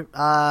word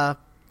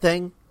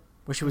thing.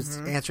 Where she was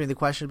answering the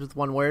questions with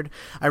one word.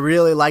 I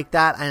really liked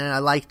that, and I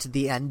liked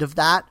the end of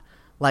that,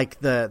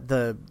 like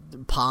the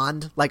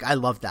pond. Like I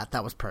loved that.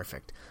 That was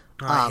perfect.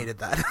 I hated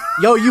that.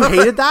 Yo, you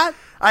hated that?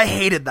 I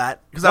hated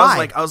that because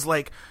I was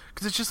like,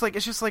 because it's just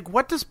like,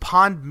 what does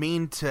pond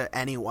mean to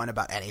anyone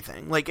about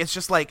anything? Like, it's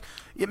just like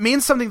it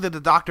means something to the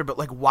Doctor, but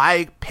like,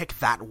 why pick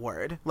that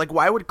word? Like,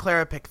 why would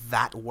Clara pick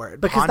that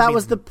word? Because that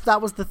was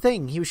the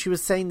thing. She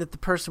was saying that the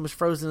person was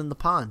frozen in the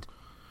pond.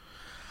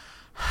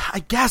 I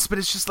guess, but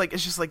it just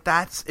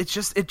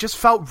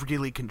felt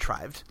really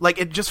contrived. Like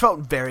it just felt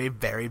very,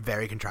 very,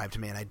 very contrived to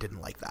me, and I didn't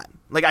like that.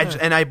 Like I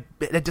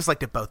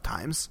disliked it both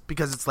times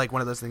because it's like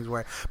one of those things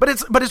where, but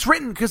it's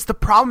written because the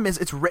problem is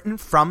it's written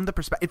from the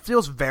perspective. It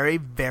feels very,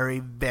 very,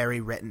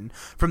 very written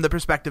from the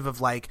perspective of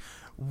like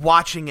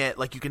watching it.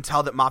 Like you can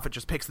tell that Moffat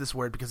just picks this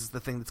word because it's the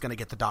thing that's going to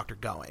get the Doctor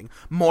going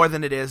more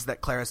than it is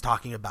that Clara's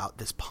talking about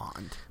this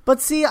pond.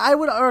 But see, I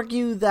would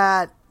argue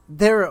that.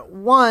 There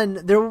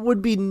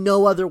would be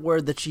no other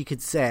word that she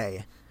could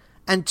say.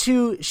 And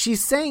two,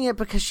 she's saying it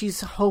because she's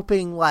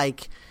hoping,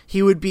 like,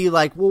 he would be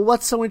like, well,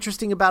 what's so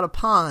interesting about a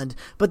pond?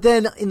 But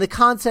then in the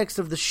context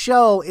of the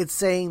show, it's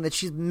saying that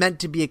she's meant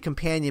to be a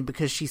companion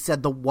because she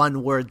said the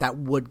one word that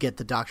would get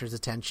the Doctor's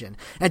attention.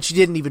 And she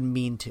didn't even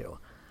mean to.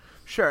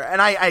 Sure,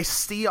 and I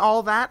see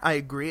all that. I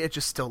agree. It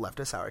just still left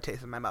a sour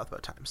taste in my mouth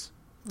both times.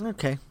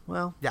 Okay,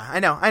 well. Yeah, I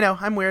know.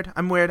 I'm weird.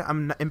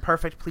 I'm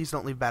imperfect. Please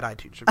don't leave bad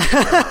iTunes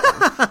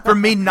for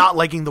me not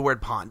liking the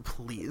word pond,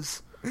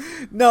 please.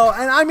 No,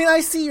 and I mean, I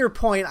see your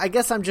point. I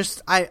guess I'm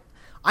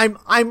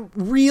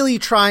really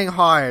trying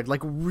hard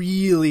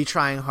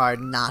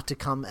not to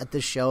come at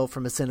this show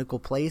from a cynical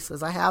place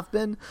as I have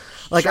been.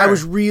 Like, sure. I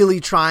was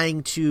really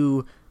trying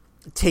to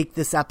take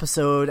this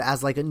episode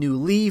as like a new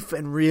leaf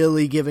and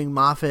really giving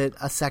Moffat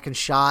a second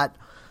shot.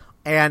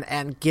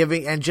 And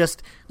giving and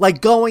just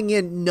like going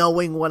in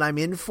knowing what I'm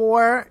in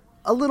for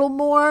a little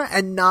more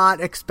and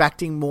not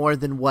expecting more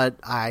than what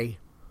I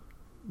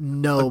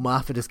know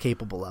Moffat is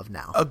capable of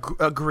now.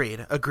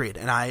 Agreed.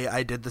 And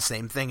I did the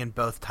same thing, and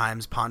both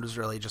times Pond was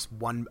really just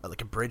one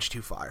like a bridge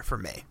too far for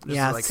me. Just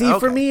yeah. Like, see,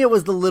 okay. For me, it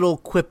was the little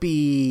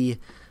quippy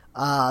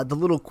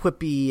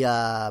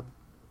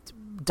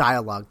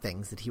dialogue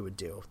things that he would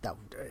do that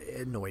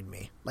annoyed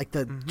me, like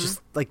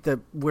just like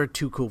the we're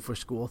too cool for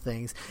school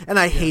things, and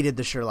I hated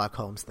the Sherlock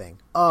Holmes thing.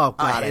 Oh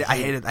god, I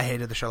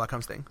hated the Sherlock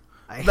Holmes thing.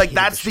 Like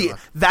that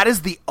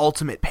is the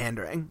ultimate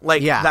pandering.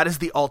 Like that is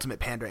the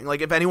ultimate pandering.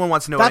 Like if anyone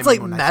wants to know, that's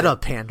like meta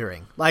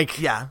pandering. Like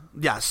yeah,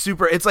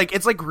 super. It's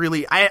like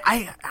really.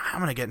 I'm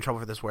gonna get in trouble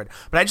for this word,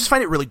 but I just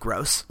find it really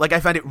gross. Like I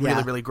find it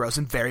really really gross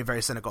and very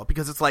very cynical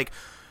because it's like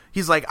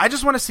he's like, I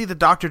just want to see the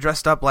Doctor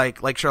dressed up like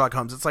Sherlock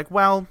Holmes. It's like,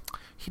 well,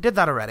 he did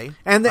that already.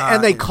 And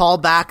they call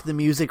back the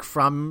music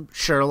from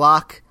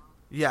Sherlock.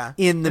 Yeah.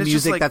 In the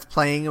music that's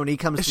playing when he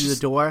comes through the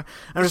door.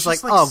 I'm just like,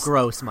 oh,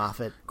 gross,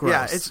 Moffat. Gross.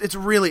 Yeah, it's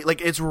really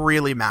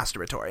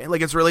masturbatory.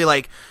 Like it's really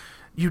like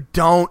you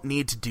don't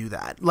need to do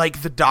that.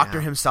 Like the Doctor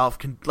himself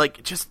can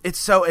like just it's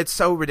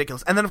so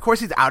ridiculous. And then of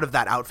course he's out of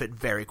that outfit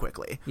very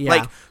quickly. Yeah.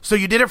 Like so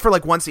you did it for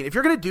like one scene. If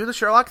you're gonna do the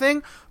Sherlock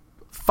thing,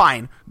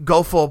 fine,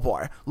 go full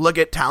bore. Look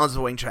at Talons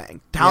of Wing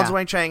Chang. Talons of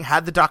Wing Chang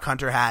had the Duck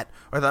Hunter hat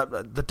or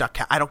the duck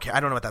hat. I don't care. I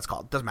don't know what that's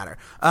called. Doesn't matter.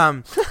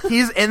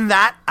 He's in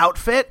that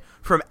outfit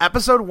from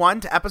episode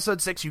 1 to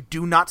episode 6. You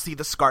do not see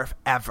the scarf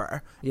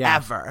ever,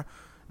 ever.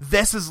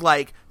 This is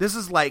like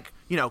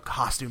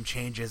costume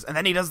changes, and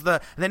then he does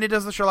the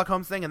Sherlock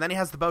Holmes thing, and then he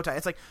has the bow tie.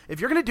 It's like if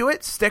you're gonna do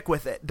it, stick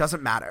with it.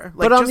 Doesn't matter.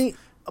 Like, but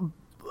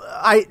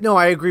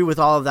I agree with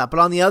all of that.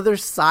 But on the other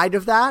side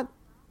of that.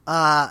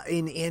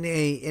 In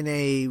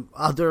a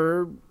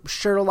other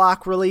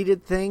Sherlock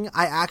related thing,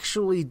 I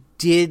actually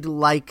did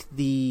like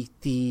the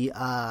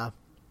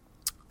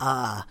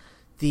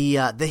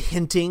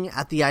hinting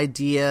at the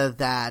idea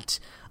that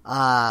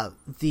that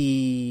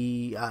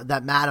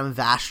Madame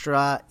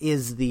Vastra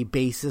is the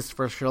basis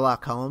for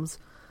Sherlock Holmes.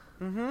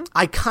 Mm-hmm.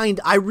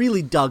 I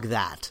really dug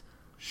that.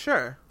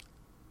 Sure.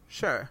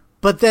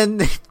 But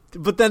then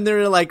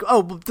they're like,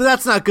 oh, but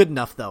that's not good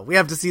enough, though. We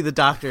have to see the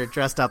Doctor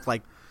dressed up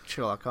like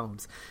Sherlock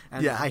Holmes.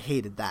 And I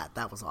hated that.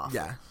 That was awful.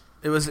 Yeah.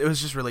 It was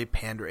just really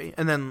pandery.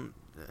 And then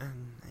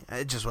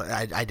I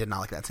did not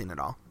like that scene at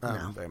all.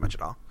 No. Very much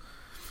at all.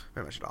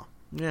 Very much at all.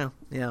 Yeah.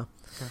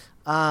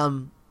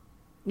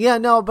 Yeah,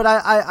 no, but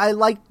I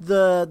liked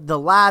the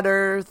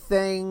ladder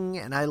thing,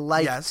 and I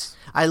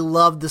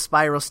loved the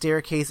spiral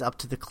staircase up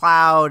to the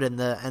cloud and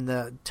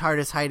the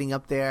TARDIS hiding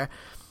up there.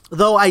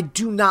 Though I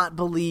do not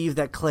believe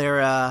that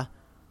Clara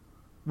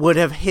would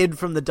have hid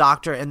from the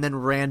Doctor and then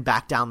ran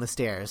back down the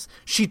stairs.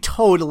 She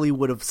totally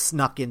would have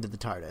snuck into the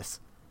TARDIS.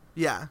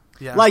 Yeah.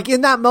 Like,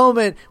 in that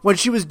moment, when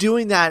she was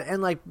doing that,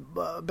 and, like,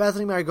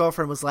 Bethany, my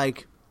girlfriend, was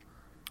like,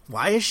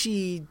 why is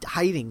she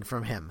hiding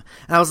from him?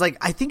 And I was like,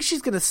 I think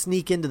she's going to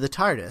sneak into the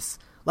TARDIS.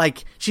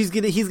 Like, he's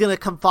going to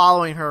come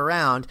following her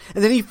around.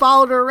 And then he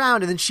followed her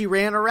around, and then she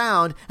ran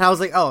around. And I was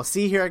like, oh,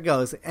 see, here it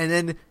goes. And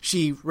then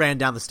she ran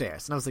down the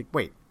stairs. And I was like,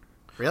 wait,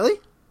 really?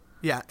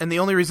 Yeah, and the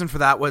only reason for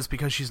that was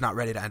because she's not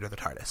ready to enter the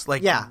TARDIS.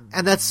 Like, yeah,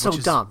 and that's so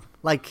dumb.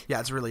 Like, yeah,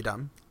 it's really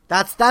dumb.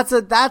 That's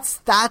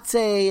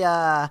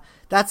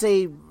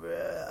a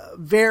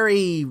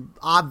very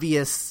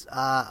obvious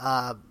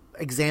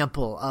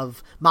example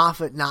of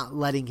Moffat not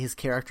letting his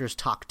characters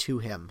talk to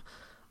him.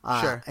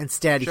 Sure.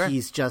 Instead,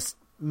 he's just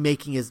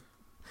making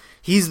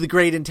he's the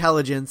great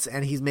intelligence,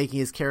 and he's making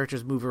his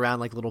characters move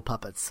around like little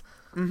puppets.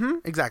 Mm-hmm.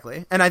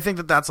 Exactly. And I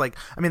think that's like,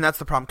 I mean, that's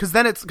the problem. Because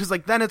then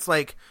it's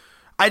like,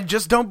 I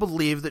just don't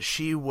believe that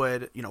she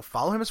would,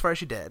 follow him as far as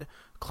she did,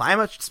 climb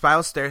a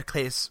spiral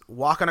staircase,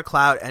 walk on a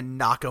cloud, and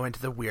not go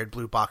into the weird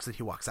blue box that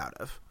he walks out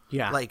of.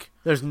 Yeah. Like,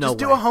 there's no just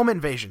do a home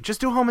invasion.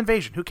 Just do a home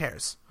invasion. Who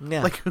cares?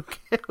 Yeah. Like, who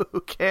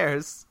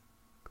cares?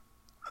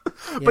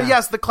 But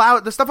yes, the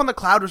stuff on the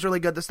cloud was really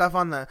good. The stuff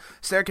on the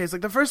staircase,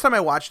 like the first time I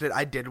watched it,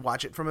 I did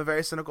watch it from a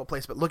very cynical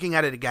place. But looking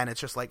at it again,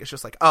 it's just like,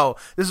 oh,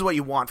 this is what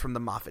you want from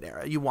the Moffat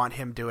era. You want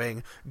him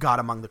doing God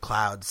Among the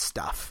Clouds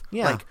stuff.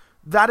 Yeah. Like,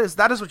 that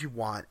is what you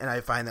want, and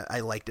I find that I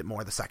liked it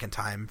more the second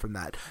time from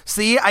that.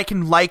 See, I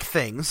can like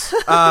things.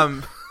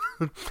 I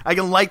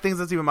can like things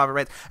that Stephen Moffat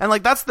writes, and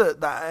like that's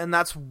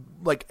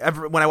like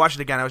when I watched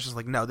it again, I was just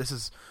like, no, this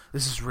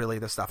is really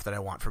the stuff that I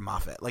want from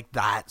Moffat, like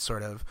that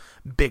sort of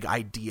big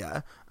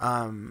idea,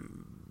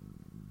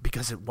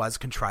 because it was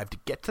contrived to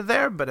get to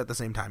there, but at the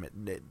same time,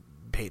 it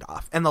paid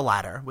off, and the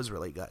ladder was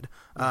really good.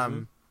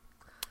 Mm-hmm.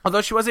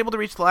 Although she was able to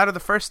reach the ladder the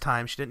first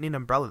time, she didn't need an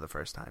umbrella the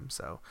first time,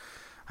 so.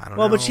 I don't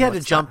know. Well, but she had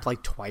to jump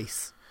like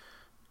twice.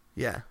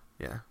 Yeah.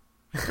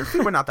 Her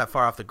feet were not that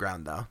far off the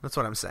ground, though. That's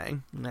what I'm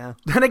saying. No.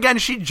 Then again,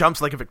 she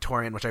jumps like a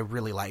Victorian, which I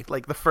really liked.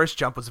 Like, the first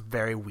jump was a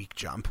very weak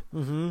jump.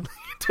 Mm-hmm. It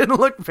didn't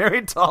look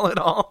very tall at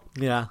all.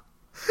 Yeah.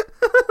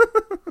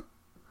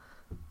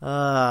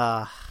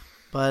 But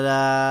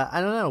I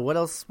don't know. What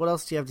else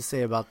do you have to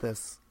say about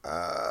this?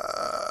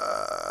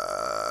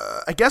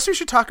 I guess we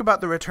should talk about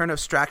the return of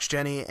Strax,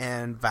 Jenny,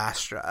 and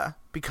Vastra,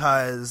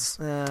 because...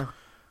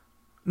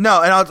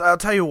 No, and I'll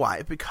tell you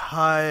why.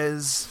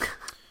 Because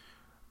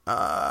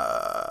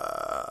I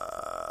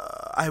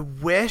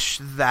wish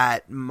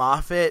that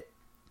Moffat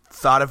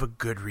thought of a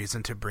good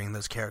reason to bring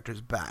those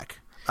characters back.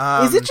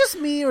 Is it just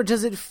me, or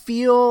does it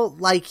feel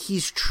like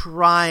he's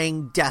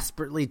trying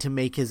desperately to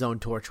make his own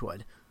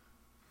Torchwood?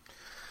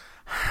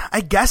 I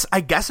guess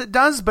it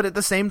does, but at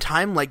the same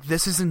time, like,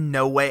 this is in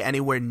no way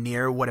anywhere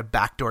near what a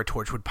backdoor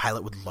Torchwood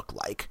pilot would look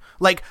like.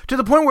 Like, to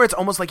the point where it's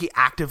almost like he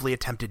actively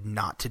attempted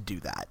not to do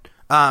that.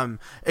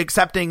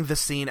 Excepting the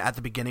scene at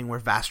the beginning where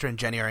Vastra and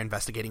Jenny are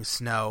investigating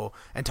Snow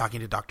and talking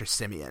to Dr.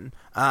 Simeon,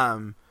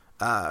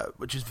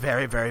 which is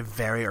very, very,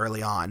 very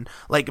early on.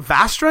 Like,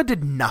 Vastra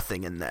did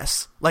nothing in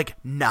this. Like,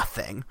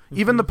 nothing. Mm-hmm.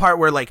 Even the part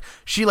where, like,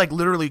 she, like,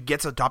 literally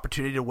gets an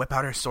opportunity to whip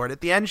out her sword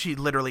at the end, she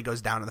literally goes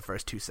down in the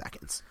first 2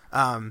 seconds.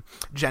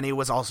 Jenny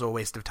was also a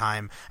waste of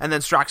time. And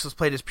then Strax was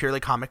played as purely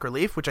comic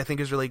relief, which I think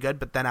is really good,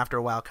 but then after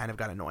a while kind of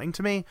got annoying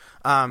to me.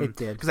 It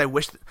did. Because I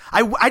wish...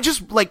 I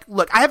just, like,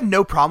 look, I have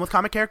no problem with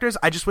comic characters.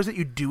 I just wish that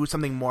you do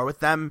something more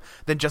with them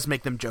than just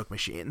make them joke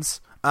machines.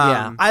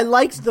 Yeah, I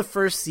liked the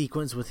first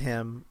sequence with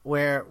him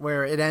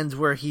where it ends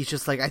where he's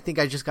just like, I think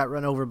I just got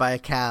run over by a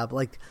cab.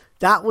 Like,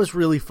 that was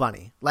really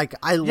funny. Like,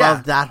 I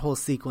loved that whole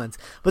sequence.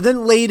 But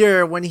then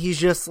later when he's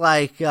just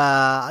like, he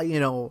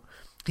threatens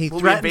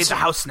invade the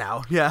house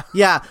now. Yeah.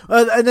 Yeah.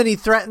 And then he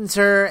threatens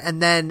her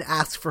and then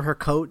asks for her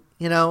coat,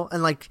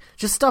 and like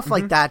just stuff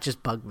like that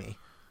just bugged me.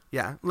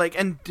 Yeah, like,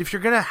 and if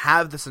you're gonna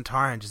have the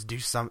Centauri and just do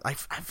something, I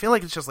feel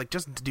like it's just like,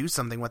 just do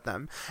something with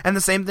them. And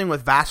the same thing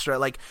with Vastra,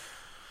 like,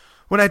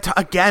 when I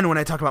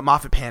talk about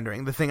Moffat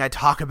pandering, the thing I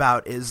talk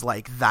about is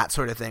like that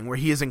sort of thing where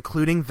he is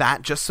including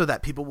that just so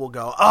that people will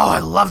go, oh, I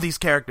love these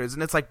characters.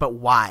 And it's like, but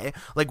why?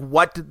 Like,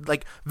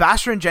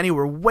 Vastra and Jenny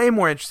were way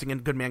more interesting in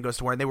Good Man Goes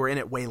to War, and they were in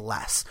it way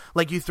less.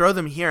 Like, you throw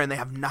them here and they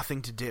have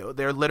nothing to do.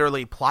 They're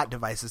literally plot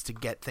devices to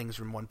get things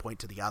from one point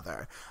to the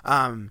other.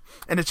 And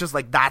it's just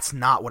like, that's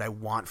not what I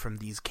want from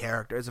these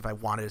characters if I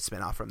wanted a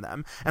spin-off from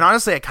them. And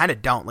honestly, I kind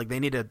of don't. Like, they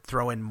need to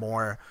throw in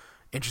more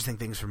interesting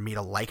things for me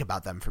to like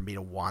about them, for me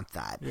to want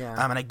that.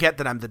 Yeah. And I get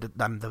that I'm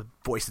the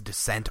voice of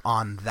dissent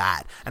on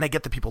that, and I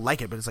get that people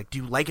like it, but it's like, do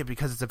you like it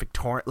because it's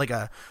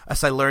a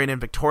Silurian in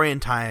Victorian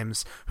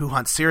times who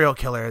hunts serial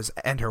killers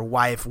and her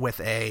wife with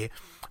a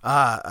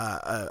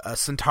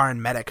Centauran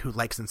medic who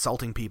likes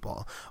insulting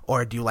people,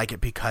 or do you like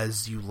it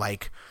because you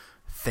like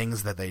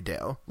things that they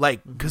do,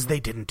 like, because they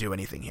didn't do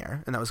anything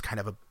here, and that was kind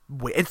of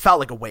it felt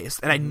like a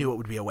waste, and I knew it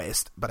would be a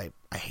waste, but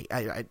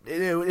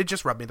it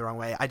just rubbed me the wrong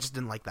way. I just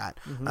didn't like that.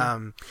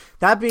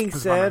 That being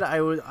said,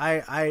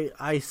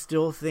 I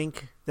still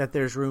think that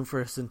there's room for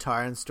a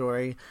Centauran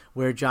story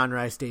where John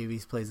Rhys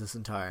Davies plays a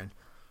Centauran.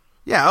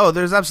 Yeah,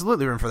 there's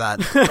absolutely room for that.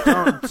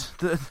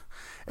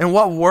 In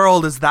what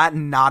world is that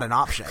not an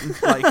option?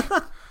 Like,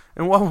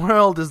 in what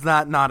world is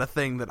that not a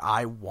thing that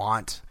I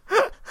want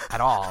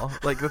at all?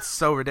 Like, that's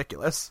so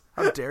ridiculous.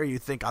 How dare you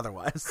think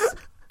otherwise?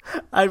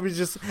 I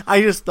just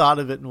thought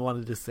of it and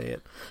wanted to say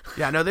it.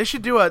 Yeah, no, they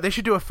should do a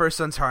first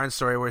Centauran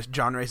story where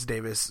John Rhys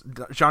Davies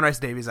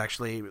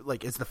actually,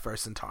 like, is the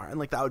first Centauran.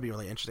 Like, that would be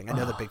really interesting. I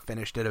know that Big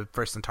Finish did a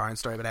first Centauran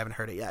story, but I haven't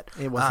heard it yet.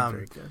 It wasn't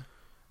very good.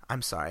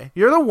 I'm sorry.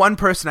 You're the one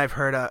person I've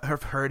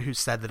heard who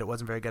said that it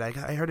wasn't very good.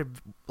 I heard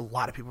a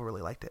lot of people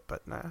really liked it,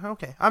 but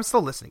okay. I'm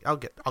still listening. I'll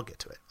get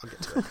to it.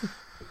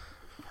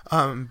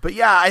 But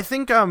yeah, I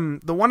think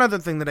the one other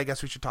thing that I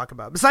guess we should talk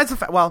about, besides the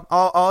fact, well,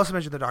 I'll also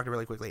mention the Doctor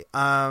really quickly.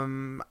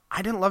 I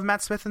didn't love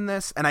Matt Smith in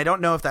this, and I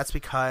don't know if that's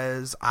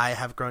because I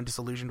have grown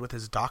disillusioned with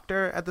his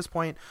Doctor at this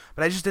point,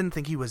 but I just didn't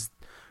think he was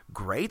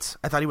great.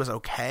 I thought he was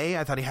okay.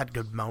 I thought he had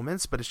good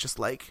moments, but it's just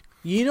like,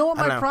 you know what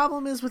my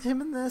problem is with him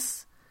in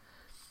this?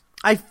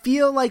 I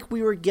feel like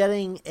we were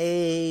getting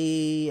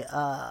a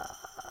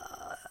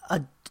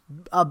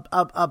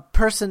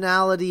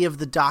personality of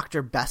the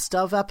Doctor best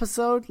of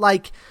episode,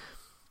 like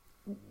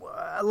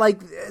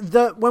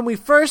when we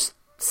first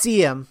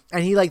see him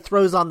and he like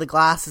throws on the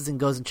glasses and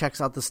goes and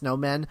checks out the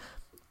snowmen.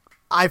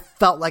 I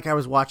felt like I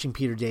was watching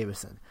Peter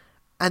Davison.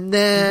 And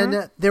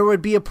then there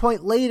would be a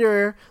point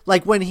later,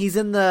 like when he's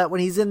in the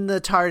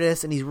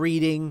TARDIS and he's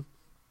reading.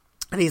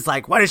 And he's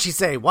like, what did she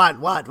say? What?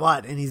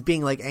 And he's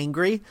being like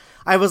angry.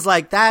 I was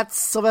like, that's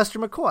Sylvester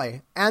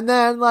McCoy. And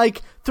then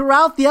like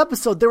throughout the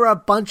episode, there were a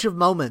bunch of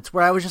moments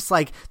where I was just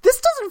like,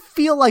 this doesn't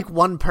feel like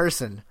one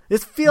person.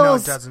 This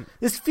feels, no, it doesn't.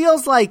 This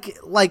feels like,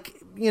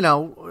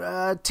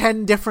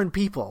 10 different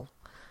people.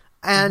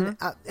 And,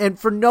 and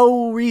for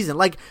no reason,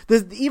 like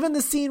even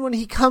the scene when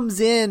he comes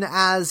in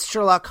as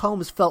Sherlock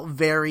Holmes felt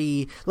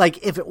very,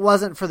 like if it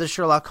wasn't for the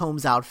Sherlock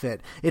Holmes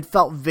outfit, it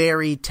felt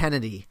very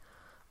Tennant-y.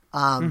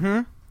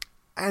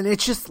 And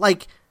it's just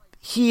like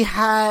he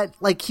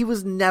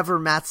was never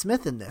Matt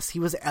Smith in this. He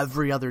was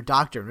every other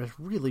Doctor. It was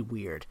really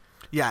weird.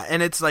 Yeah,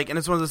 and it's one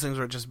of those things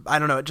where it just, I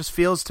don't know, it just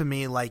feels to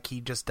me like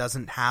he just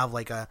doesn't have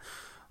it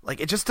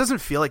just doesn't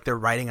feel like they're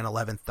writing an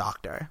 11th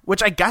Doctor,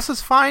 which I guess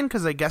is fine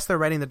because I guess they're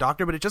writing the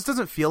Doctor, but it just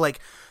doesn't feel like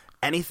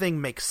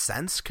anything makes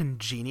sense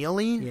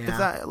congenially. Yeah. If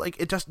that, like,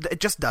 it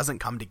just doesn't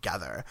come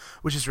together,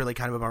 which is really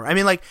kind of a bummer. I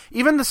mean, like,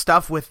 even the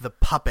stuff with the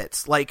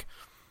puppets, like,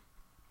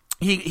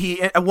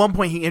 He at one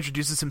point he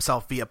introduces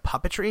himself via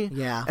puppetry.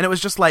 Yeah. And it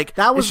was just like,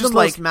 that was just the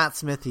most Matt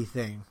Smithy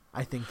thing,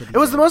 I think. That it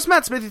was the most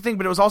Matt Smithy thing,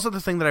 but it was also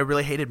the thing that I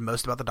really hated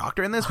most about the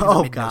Doctor in this, because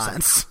it made no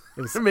sense.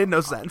 It made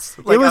no sense.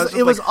 Like,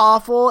 it was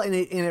awful, and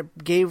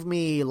it gave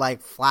me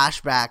like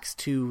flashbacks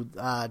to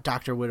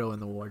Dr. Widow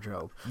in the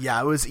Wardrobe.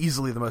 Yeah, it was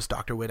easily the most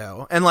Dr.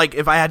 Widow. And like,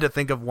 if I had to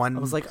think of one, I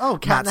was like, oh,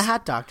 Cat in the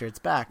Hat Doctor, it's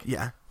back.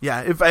 Yeah.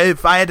 Yeah,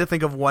 if I had to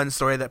think of one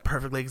story that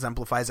perfectly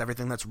exemplifies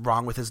everything that's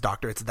wrong with his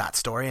Doctor, it's that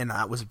story, and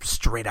that was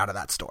straight out of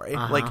that story.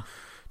 Like,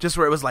 just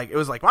where it was like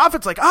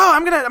Moffat's like, oh,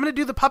 I'm gonna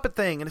do the puppet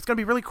thing, and it's gonna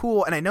be really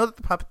cool. And I know that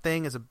the puppet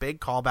thing is a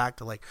big callback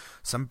to like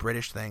some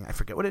British thing. I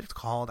forget what it's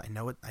called. I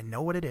know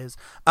what it is.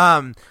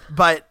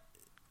 But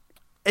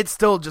it's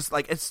still just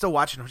like, it's still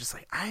watching. I'm just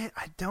like, I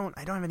don't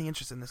have any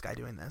interest in this guy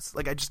doing this.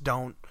 Like, I just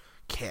don't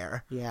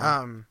care.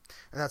 Yeah. And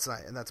that's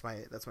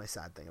my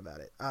sad thing about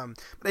it.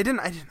 But I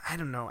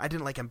don't know. I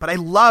didn't like him, but I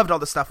loved all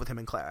the stuff with him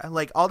and Clara.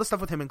 Like, all the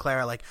stuff with him and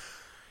Clara, like,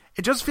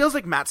 it just feels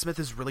like Matt Smith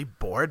is really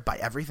bored by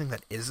everything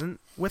that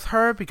isn't with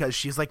her, because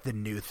she's like the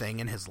new thing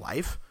in his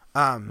life.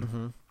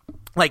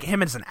 Like,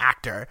 him as an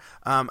actor,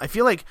 I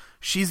feel like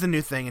she's the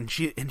new thing, and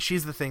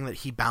she's the thing that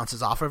he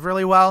bounces off of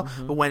really well.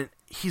 But when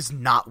he's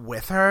not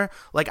with her,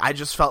 like, I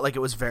just felt like it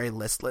was very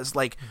listless.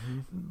 Like,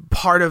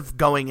 part of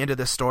going into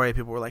this story,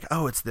 people were like,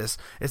 oh, it's this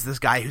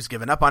guy who's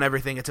given up on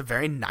everything. It's a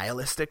very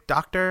nihilistic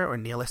Doctor, or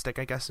nihilistic,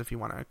 I guess, if you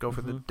want to go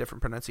for the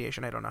different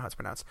pronunciation. I don't know how it's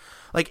pronounced.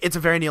 Like, it's a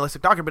very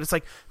nihilistic Doctor, but it's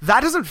like,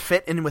 that doesn't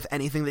fit in with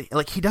anything that,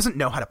 like, he doesn't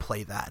know how to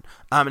play that.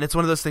 And it's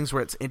one of those things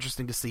where it's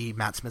interesting to see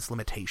Matt Smith's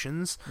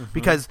limitations,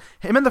 because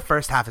him in the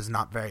first half is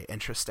not very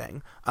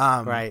interesting.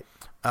 Right.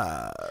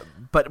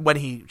 But when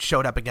he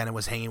showed up again and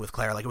was hanging with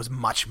Claire, like, it was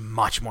much,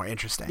 much more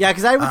interesting. Yeah,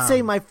 because I would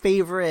say my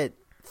favorite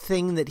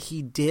thing that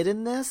he did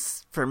in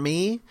this, for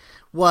me,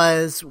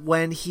 was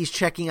when he's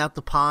checking out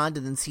the pond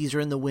and then sees her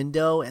in the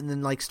window and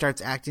then like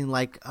starts acting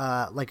like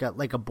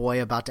a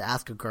boy about to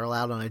ask a girl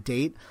out on a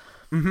date.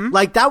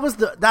 Like, that was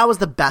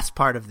the best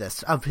part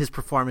of his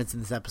performance in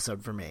this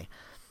episode for me.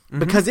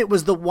 because it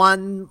was the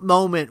one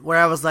moment where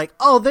I was like,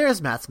 oh,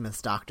 there's Matt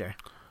Smith's Doctor.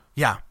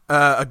 Yeah,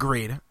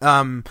 agreed.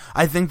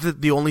 I think that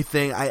the only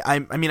thing I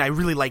mean, I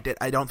really liked it.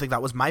 I don't think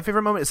that was my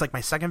favorite moment. It's like my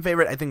second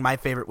favorite. I think my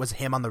favorite was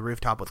him on the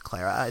rooftop with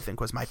Clara. I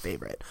think was my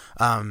favorite.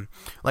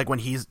 Like when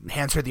he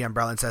hands her the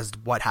umbrella and says,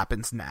 "What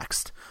happens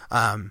next?"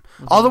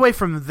 All the way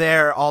from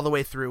there, all the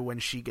way through when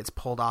she gets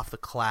pulled off the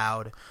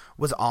cloud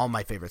was all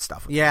my favorite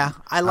stuff. Yeah,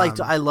 I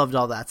loved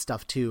all that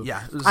stuff too.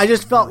 Yeah, I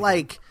just felt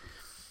like.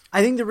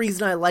 I think the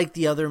reason I like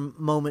the other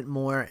moment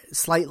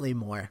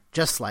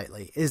just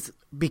slightly, is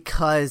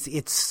because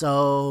it's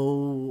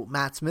so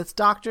Matt Smith's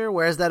Doctor,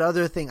 whereas that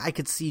other thing, I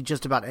could see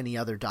just about any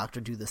other Doctor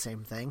do the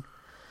same thing.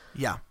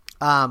 Yeah.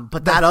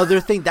 But that other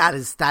thing, that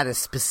is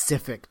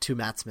specific to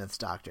Matt Smith's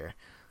Doctor.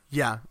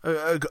 Yeah,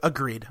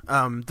 agreed.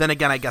 Then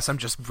again, I guess I'm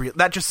just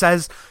that just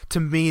says to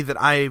me that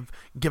I've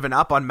given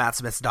up on Matt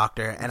Smith's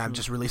Doctor, and I'm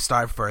just really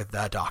starved for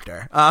the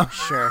Doctor.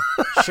 Sure.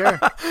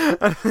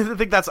 I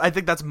think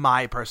that's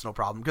my personal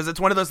problem, because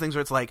it's one of those things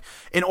where it's like,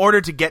 in order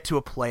to get to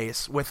a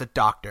place with a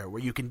Doctor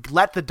where you can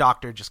let the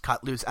Doctor just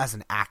cut loose as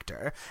an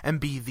actor and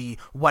be the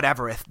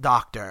whatevereth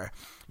Doctor,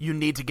 you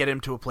need to get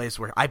him to a place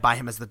where I buy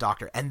him as the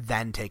Doctor and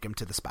then take him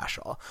to the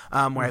special,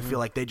 where I feel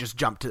like they just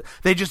jump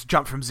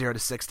from 0 to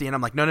 60, and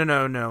I'm like,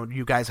 no,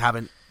 you guys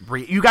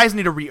you guys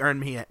need to re-earn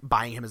me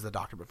buying him as the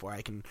Doctor before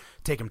I can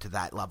take him to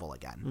that level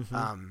again.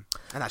 And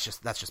that's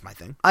just my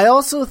thing. I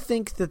also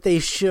think that they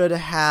should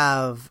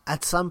have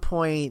at some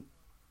point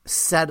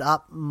set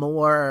up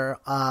more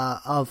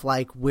of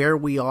like where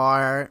we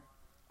are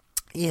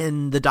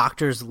in the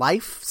Doctor's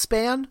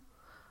lifespan.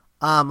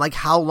 Like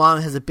how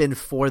long has it been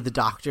for the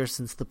Doctor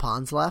since the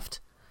Pawns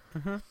left?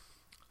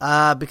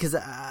 Because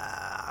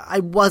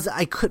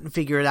I couldn't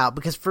figure it out,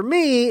 because for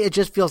me it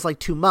just feels like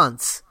 2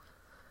 months,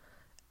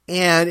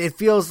 and it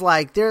feels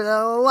like there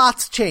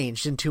lots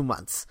changed in 2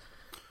 months.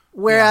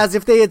 Whereas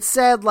if they had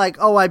said like,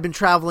 oh, I've been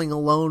traveling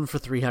alone for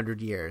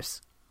 300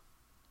 years,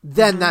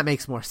 then that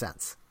makes more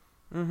sense.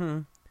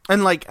 And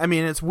like, I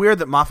mean, it's weird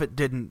that Moffat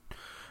didn't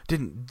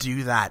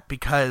do that,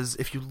 because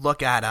if you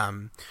look at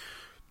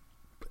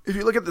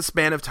the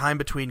span of time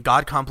between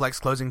God Complex,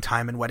 Closing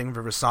Time, and Wedding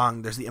River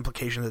Song, there's the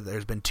implication that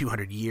there's been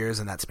 200 years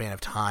in that span of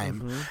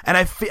time. And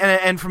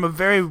and from a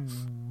very,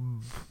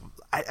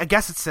 I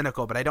guess it's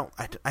cynical, but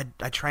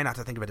I try not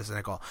to think of it as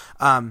cynical.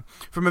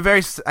 From a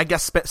very, I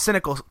guess,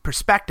 cynical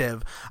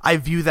perspective, I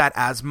view that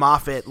as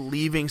Moffat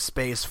leaving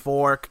space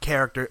for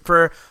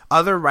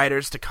other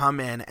writers to come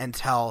in and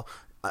tell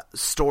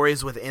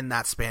stories within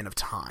that span of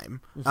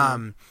time.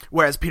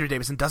 Whereas Peter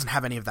Davison doesn't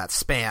have any of that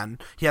span.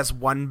 He has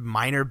one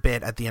minor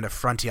bit at the end of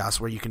Frontios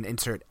where you can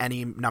insert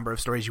any number of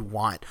stories you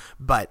want,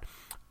 but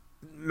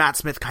Matt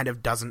Smith kind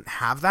of doesn't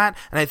have that,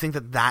 and I think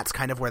that that's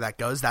kind of where that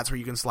goes. That's where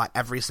you can slot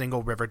every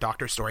single River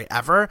Doctor story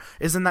ever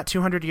is in that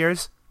 200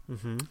 years.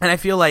 And I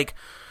feel like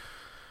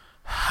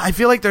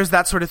there's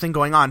that sort of thing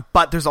going on,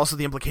 but there's also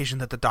the implication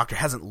that the Doctor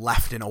hasn't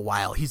left in a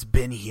while. He's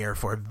been here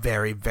for a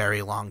very,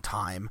 very long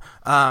time.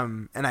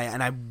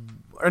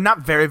 Or not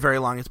very, very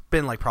long. It's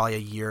been like probably a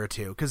year or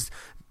two, because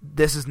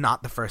this is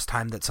not the first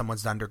time that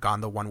someone's undergone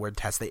the one-word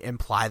test. They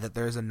imply that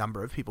there's a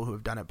number of people who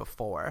have done it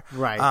before.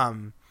 Right.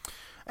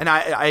 And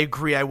I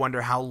agree. I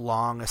wonder how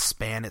long a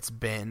span it's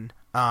been.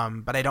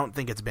 But I don't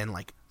think it's been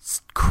like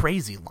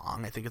crazy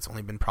long. I think it's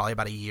only been probably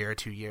about a year or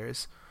 2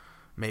 years.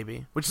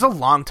 Maybe, which is a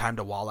long time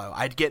to wallow.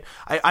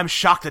 I'm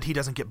shocked that he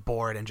doesn't get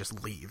bored and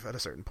just leave at a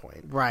certain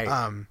point. Right.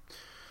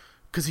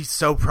 Because he's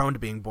so prone to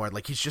being bored.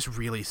 Like, he's just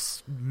really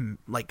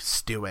like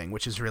stewing,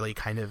 which is really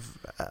kind of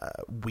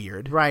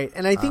weird. Right.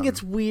 And I think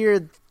it's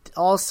weird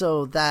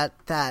also that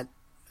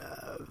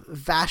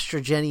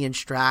Vastra, Jenny, and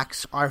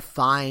Strax are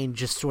fine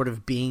just sort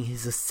of being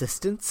his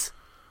assistants.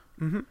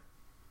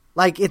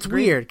 Like, it's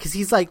weird because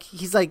he's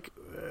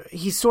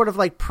sort of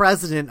like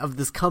president of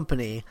this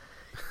company.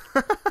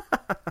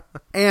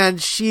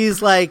 And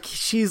she's like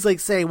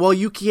saying, well,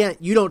 you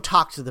don't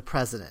talk to the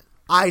president.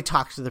 I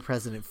talk to the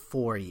president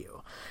for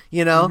you,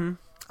 you know?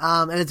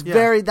 And it's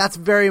that's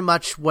very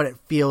much what it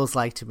feels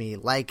like to me.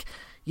 Like,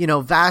 you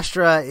know,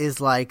 Vastra is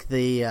like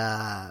the,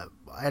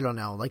 I don't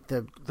know, like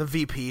the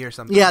VP or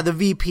something. Yeah, the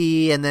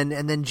VP, and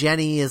then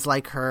Jenny is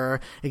like her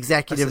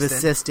executive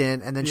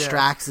assistant, and then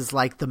Strax is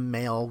like the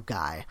mail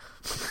guy.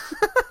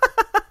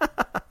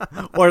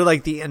 Or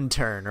like the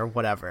intern or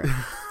whatever.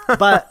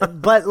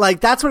 But like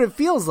that's what it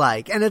feels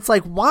like. And it's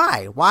like,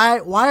 why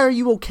are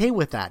you okay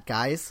with that,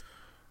 guys?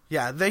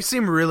 Yeah, they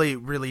seem really,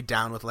 really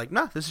down with like,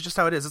 no, this is just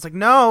how it is. It's like,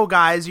 no,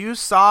 guys, you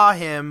saw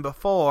him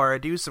before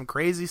do some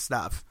crazy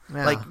stuff.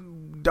 Yeah. Like,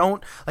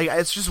 don't, like,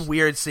 it's just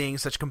weird seeing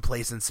such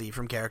complacency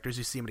from characters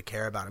who seem to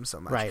care about him so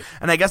much. Right.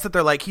 And I guess that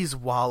they're like, he's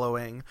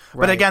wallowing. But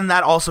Right. again,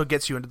 that also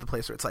gets you into the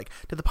place where it's like,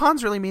 did the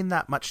Pawns really mean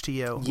that much to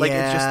you? Like,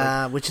 Yeah, it's just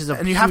like, which is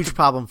a you have huge to-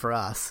 problem for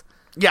us.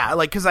 Yeah,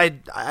 like, because I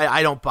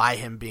don't buy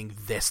him being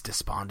this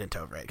despondent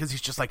over it, because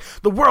he's just like,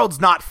 the world's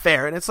not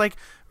fair, and it's like,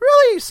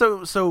 really?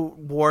 So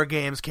War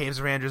Games, Caves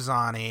of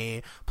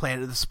Androzani,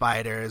 Planet of the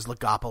Spiders,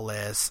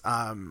 Legopolis,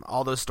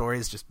 all those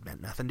stories just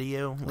meant nothing to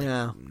you? Like,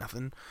 Yeah.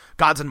 Nothing?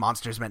 Gods and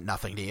Monsters meant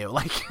nothing to you?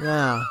 Like,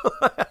 Yeah.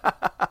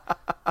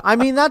 I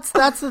mean, that's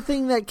the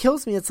thing that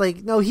kills me. It's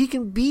like, no, he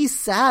can be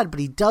sad, but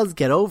he does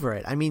get over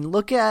it. I mean,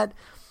 look at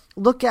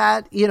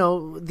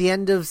the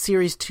end of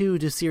series 2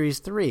 to series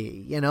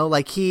 3.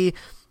 Like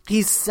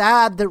he's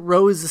sad that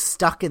Rose is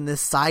stuck in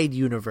this side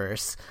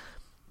universe,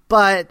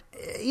 but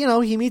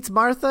he meets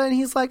Martha and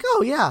he's like,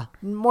 oh yeah,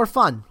 more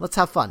fun. Let's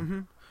have fun. Mm-hmm.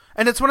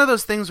 And it's one of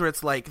those things where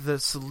it's like the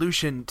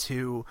solution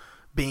to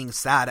being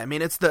sad. I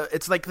mean, it's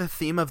like the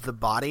theme of The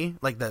Body,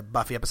 like the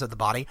Buffy episode The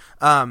Body,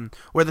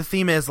 where the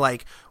theme is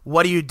like,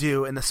 what do you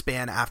do in the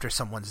span after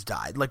someone's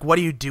died? Like, what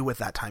do you do with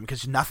that time?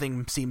 Because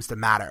nothing seems to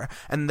matter.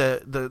 And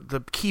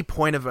the key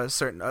point of a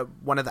certain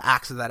one of the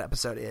acts of that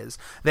episode is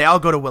they all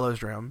go to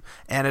Willow's room,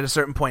 and at a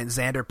certain point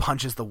Xander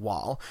punches the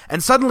wall,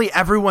 and suddenly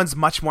everyone's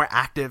much more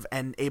active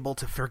and able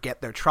to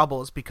forget their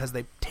troubles because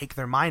they take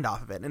their mind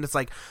off of it. And it's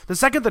like the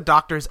second the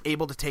Doctor is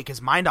able to take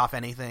his mind off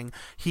anything,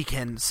 he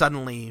can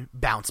suddenly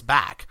bounce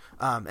back.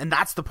 And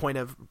that's the point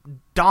of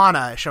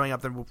Donna showing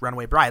up the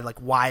Runaway Bride, like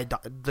why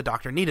the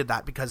Doctor needed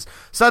that, because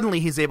suddenly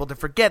he's able to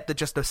forget that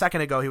just a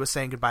second ago he was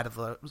saying goodbye to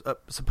the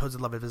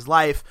supposed love of his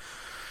life.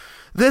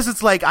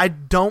 It's like, I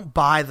don't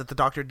buy that the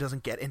Doctor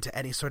doesn't get into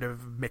any sort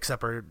of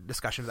mix-up or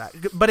discussion of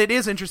that. But it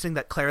is interesting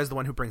that Claire is the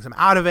one who brings him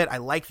out of it. I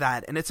like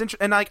that. And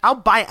and like, I'll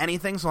buy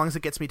anything so long as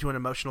it gets me to an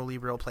emotionally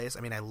real place.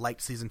 I mean, I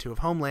liked season 2 of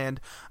Homeland.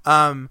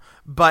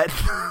 But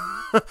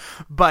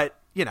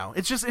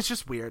it's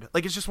just weird.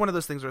 Like, it's just one of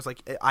those things where it's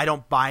like, I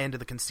don't buy into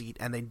the conceit,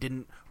 and they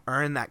didn't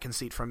earn that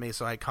conceit from me.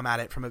 So I come at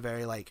it from a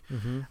very like,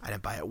 I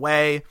didn't buy it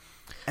way.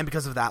 And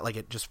because of that, like,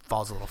 it just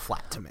falls a little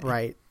flat to me.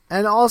 Right.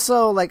 And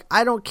also, like,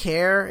 I don't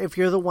care if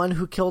you're the one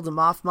who killed him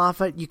off,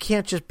 Moffat. You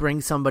can't just bring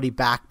somebody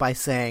back by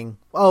saying,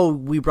 oh,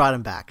 we brought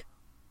him back.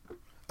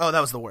 Oh,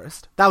 that was the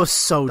worst. That was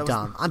so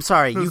dumb. I'm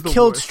sorry. You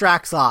killed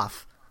Strax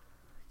off.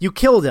 You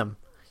killed him.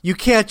 You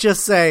can't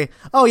just say,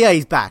 oh, yeah,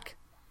 he's back.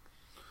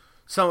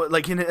 So,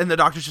 like, and the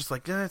Doctor's just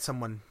like,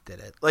 someone did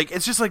it. Like,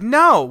 it's just like,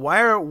 no,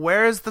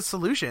 where is the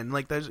solution?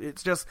 Like,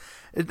 it's just,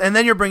 and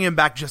then you're bringing him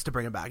back just to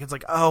bring him back. It's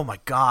like, oh my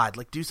God,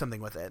 like, do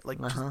something with it.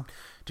 Like, just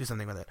do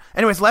something with it.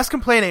 Anyways, less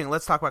complaining.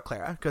 Let's talk about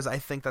Clara, because I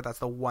think that's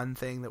the one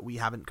thing that we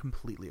haven't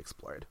completely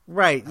explored.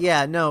 Right.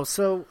 Yeah. No.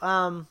 So,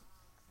 I'm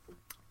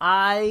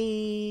not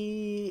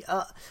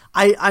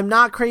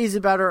crazy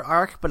about her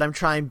arc, but I'm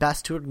trying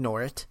best to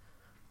ignore it.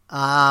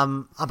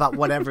 About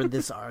whatever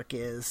this arc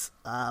is.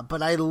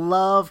 But I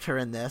loved her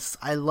in this.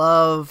 I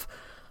love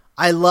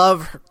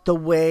the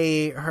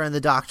way her and the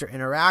Doctor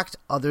interact,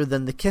 other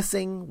than the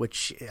kissing,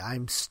 which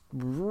I'm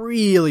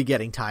really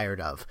getting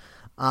tired of.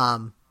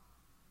 I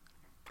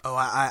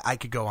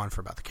could go on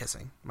for about the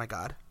kissing. My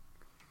God.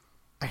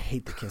 I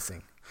hate the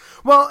kissing.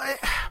 Well,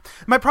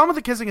 my problem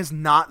with the kissing is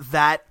not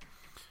that...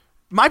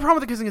 My problem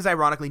with the kissing is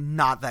ironically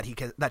not that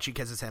that she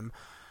kisses him.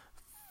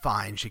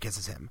 Fine, she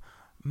kisses him.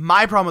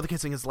 My problem with the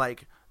kissing is,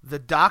 like, the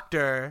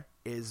Doctor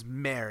is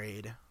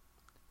married.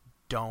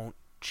 Don't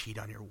cheat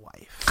on your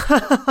wife.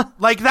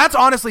 Like,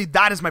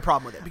 that is my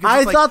problem with it.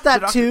 Because I thought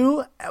that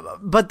too,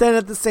 but then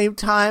at the same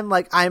time,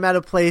 like, I'm at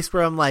a place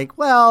where I'm like,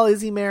 well,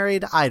 is he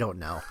married? I don't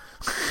know.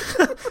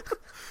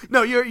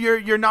 No,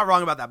 you're not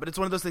wrong about that, but it's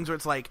one of those things where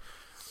it's like,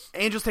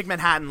 Angels Take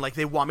Manhattan, like,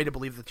 they want me to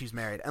believe that she's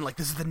married, and like,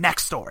 this is the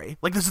next story.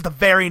 Like, this is the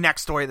very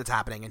next story that's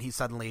happening, and he's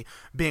suddenly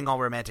being all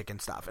romantic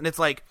and stuff. And it's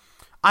like,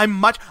 I'm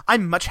much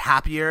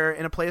happier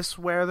in a place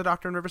where the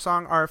Doctor and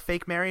Riversong are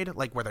fake married,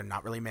 like where they're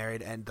not really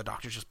married and the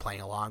Doctor's just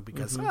playing along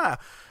because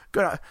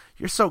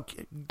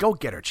go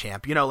get her,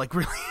 champ, like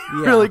really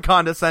really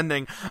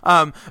condescending.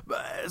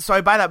 So I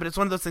buy that, but it's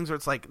one of those things where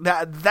it's like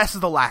this is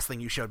the last thing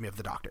you showed me of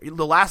the Doctor.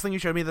 The last thing you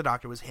showed me of the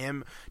Doctor was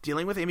him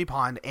dealing with Amy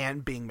Pond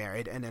and being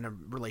married and in a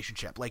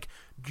relationship. Like,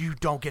 you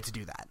don't get to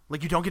do that.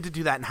 Like, you don't get to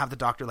do that and have the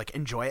Doctor like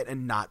enjoy it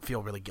and not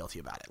feel really guilty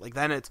about it. Like,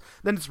 then it's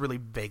really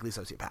vaguely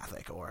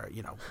sociopathic or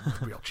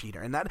real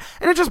cheater, and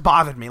it just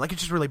bothered me. Like, it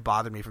just really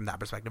bothered me from that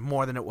perspective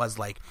more than it was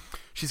like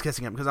she's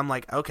kissing him, because I'm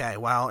like, okay,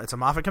 well, it's a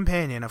Moffat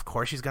companion, of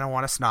course she's gonna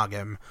want to snog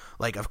him,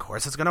 like, of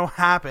course it's gonna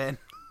happen.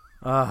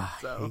 I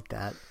hate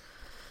that.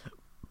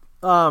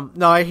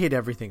 No, I hate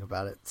everything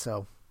about it,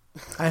 so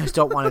I just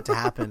don't want it to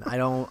happen. I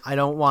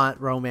don't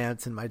want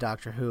romance in my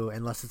Doctor Who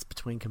unless it's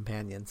between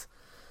companions.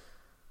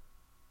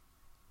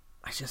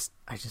 I just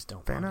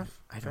don't want it.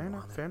 I don't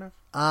want it. Fair enough.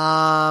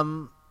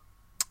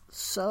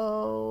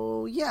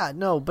 So yeah,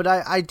 no, but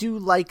I do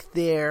like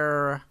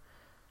their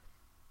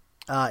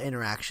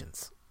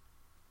interactions.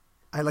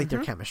 I like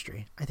their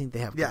chemistry. I think they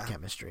have good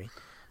chemistry.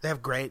 They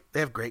have great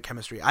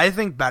chemistry. I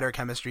think better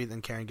chemistry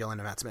than Karen Gillan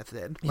and Matt Smith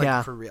did.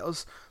 Like, for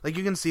reals. Like,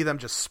 you can see them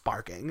just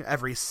sparking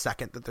every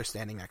second that they're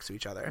standing next to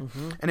each other.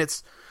 And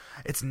it's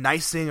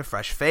nice seeing a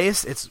fresh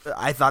face.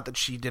 I thought that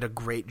she did a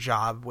great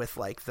job with,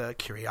 like, the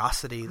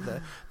curiosity,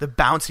 the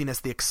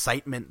bounciness, the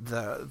excitement,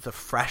 the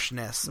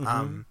freshness.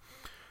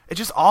 it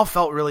just all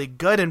felt really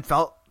good and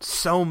felt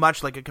so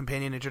much like a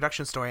companion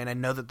introduction story. And I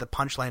know that the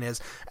punchline is,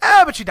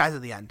 but she dies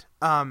at the end.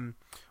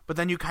 But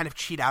then you kind of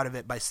cheat out of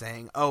it by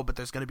saying, oh, but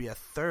there's going to be a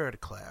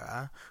third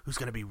Clara who's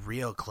going to be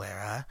real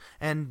Clara.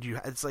 And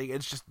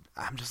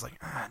I'm just like,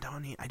 I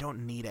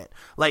don't need it.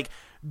 Like,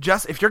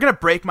 just, if you're going to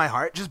break my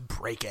heart, just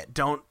break it.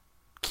 Don't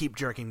keep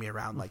jerking me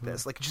around like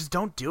this. Like, just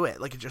don't do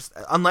it. Like,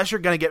 unless you're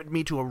going to get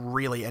me to a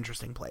really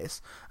interesting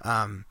place.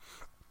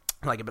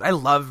 Like it, but I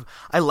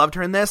loved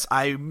her in this.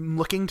 I'm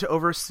looking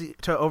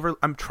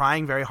I'm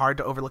trying very hard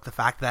to overlook the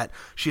fact that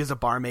she is a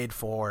barmaid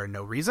for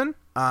no reason.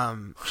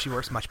 She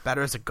works much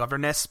better as a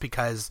governess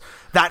because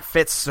that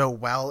fits so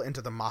well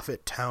into the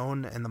Moffat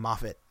tone and the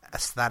Moffat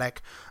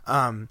aesthetic.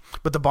 But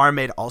the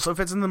barmaid also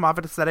fits in the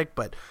Moffat aesthetic,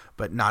 but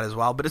not as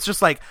well. But it's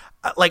just like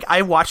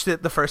I watched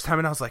it the first time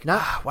and I was like,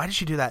 why did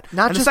she do that?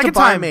 Not and just the second a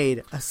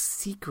barmaid, a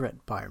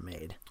secret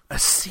barmaid. A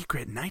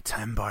secret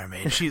nighttime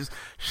barmaid. She's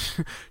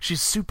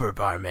super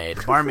barmaid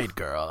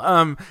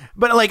girl.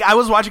 But like I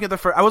was watching it the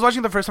first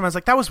time. I was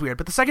like, that was weird.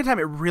 But the second time,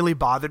 it really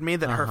bothered me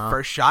that her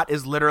first shot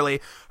is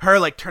literally her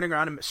like turning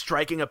around and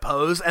striking a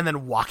pose and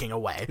then walking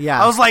away. Yeah,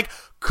 I was like,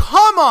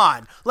 come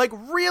on, like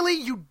really,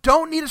 you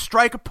don't need to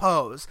strike a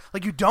pose.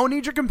 Like you don't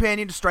need your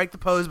companion to strike the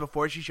pose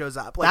before she shows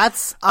up. Like,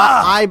 that's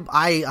I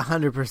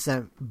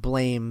 100%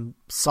 blame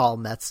Saul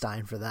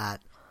Metzstein for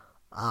that.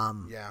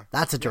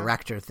 That's a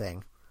director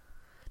thing.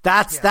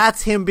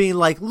 That's him being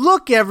like,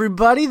 look,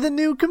 everybody, the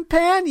new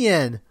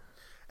companion.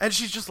 And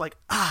she's just like,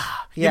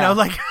 you know,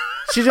 like.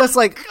 She's just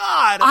like,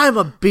 God, I'm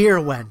a beer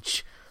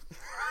wench.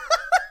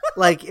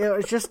 Like, it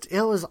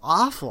was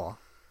awful.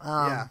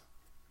 Yeah.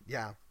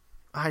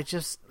 I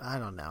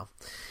don't know.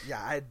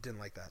 Yeah, I didn't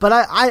like that. But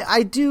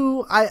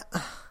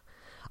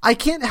I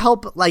can't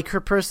help like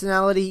her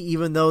personality,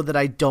 even though that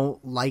I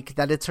don't like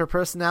that it's her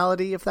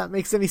personality, if that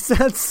makes any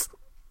sense.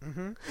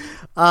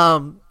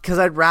 Because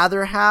I'd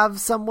rather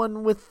have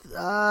someone with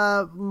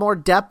more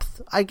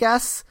depth, I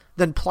guess,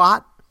 than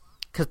plot.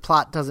 Because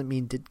plot doesn't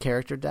mean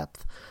character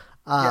depth.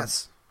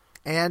 Yes.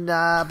 And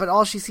but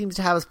all she seems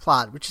to have is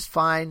plot, which is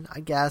fine, I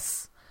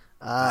guess.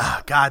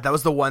 God, that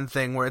was the one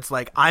thing where it's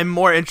like, I'm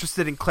more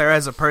interested in Clara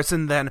as a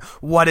person than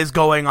what is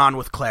going on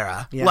with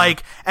Clara. Yeah.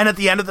 Like, and at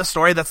the end of the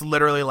story, that's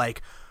literally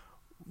like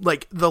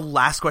the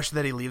last question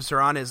that he leaves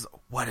her on is,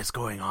 what is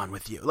going on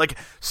with you? Like,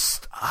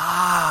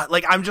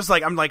 like I'm going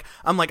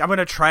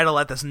to try to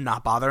let this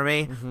not bother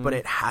me, but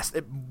it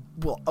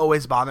will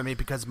always bother me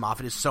because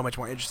Moffat is so much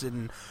more interested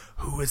in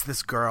who is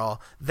this girl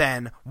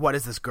than what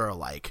is this girl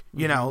like,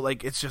 you know,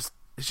 like it's just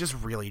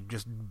really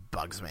just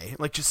bugs me,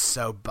 like just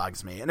so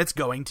bugs me. And it's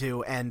going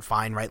to, and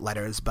fine, write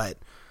letters, but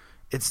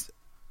it's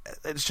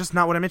just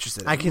not what I'm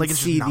interested in. I can like,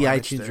 see the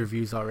iTunes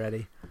reviews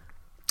already.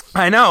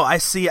 I know. I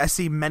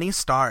see many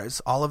stars,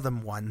 all of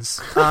them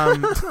ones.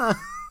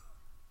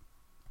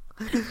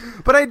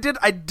 But I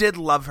did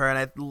love her, and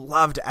I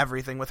loved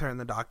everything with her and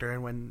the Doctor.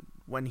 And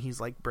when he's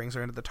like brings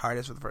her into the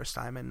TARDIS for the first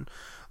time, and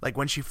like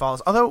when she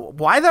falls. Although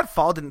why that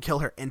fall didn't kill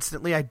her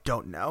instantly, I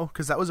don't know,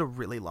 because that was a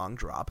really long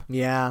drop.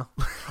 Yeah.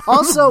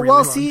 Also, really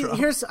well, see, drop.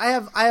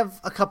 I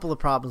have a couple of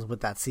problems with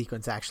that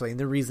sequence actually, and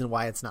the reason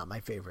why it's not my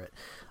favorite,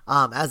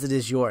 as it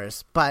is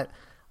yours. But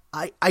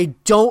I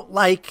don't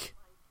like.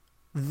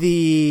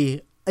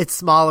 It's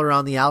smaller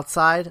on the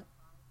outside.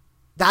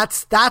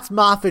 That's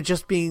Moffat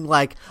just being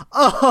like,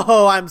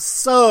 oh, I'm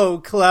so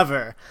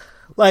clever.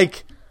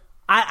 Like,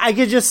 I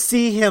could just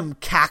see him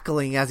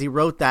cackling as he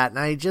wrote that, and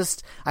I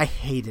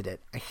hated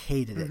it. I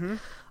hated it.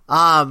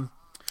 Well,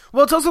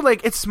 it's also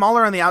like, it's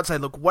smaller on the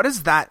outside. Look, what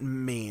does that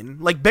mean?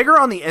 Like, bigger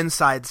on the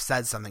inside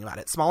says something about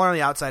it. Smaller on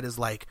the outside is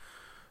like,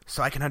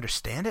 so I can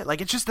understand it.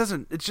 Like, it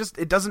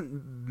doesn't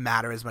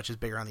matter as much as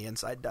bigger on the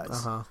inside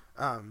does.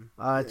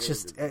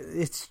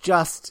 It's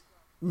just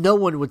no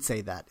one would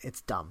say that.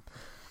 It's dumb.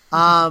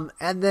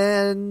 And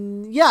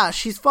then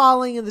she's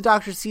falling, and the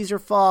Doctor sees her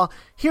fall.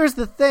 Here's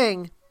the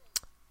thing: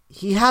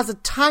 he has a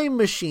time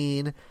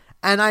machine,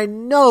 and I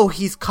know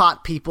he's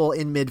caught people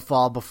in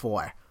mid-fall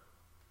before.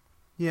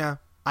 Yeah,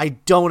 I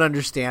don't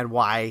understand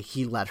why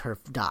he let her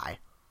die.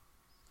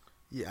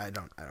 Yeah, I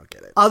don't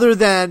get it. Other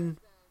than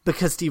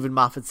because Stephen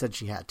Moffat said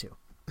she had to.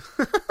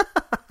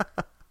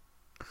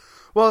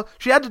 Well,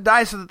 she had to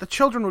die so that the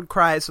children would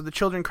cry, so the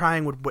children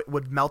crying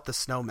would melt the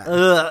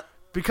snowman.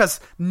 Because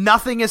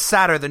nothing is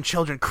sadder than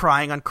children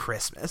crying on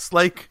Christmas.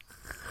 Like,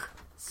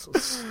 so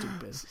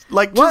stupid.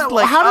 Like, just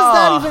like,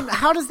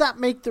 how does that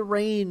make the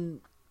rain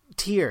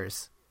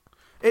tears?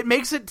 It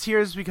makes it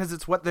tears because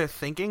it's what they're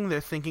thinking. They're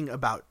thinking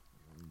about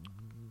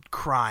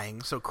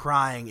crying. So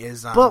crying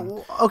is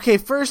But okay,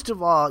 first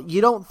of all,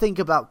 you don't think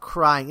about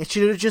crying. It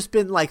should have just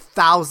been like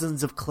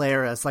thousands of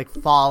Claras like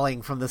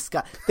falling from the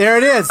sky. There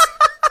it is.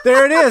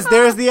 There it is.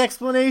 There's the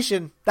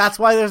explanation. That's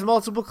why there's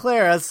multiple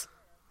Claras.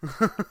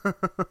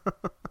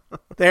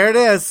 There it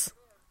is.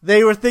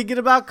 They were thinking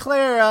about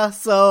Clara,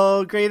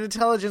 so Great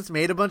Intelligence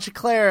made a bunch of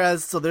Claras,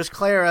 so there's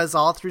Claras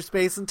all through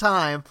space and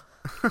time.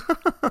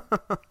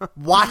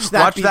 Watch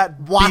that be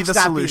the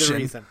solution. Be the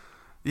reason.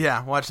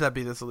 Yeah, watch that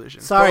be the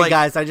solution. Sorry,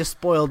 guys, I just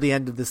spoiled the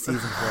end of the season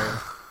for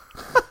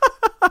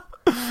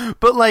you.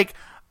 But like,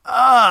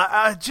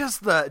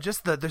 just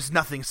the there's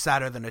nothing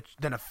sadder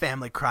than a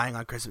family crying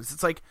on Christmas.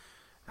 It's like,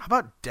 how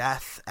about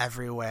death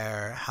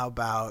everywhere? How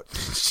about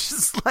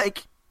just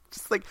like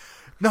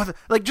nothing,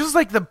 like just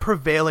like the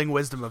prevailing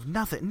wisdom of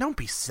nothing. Don't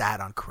be sad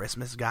on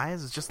Christmas,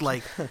 guys. It's just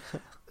like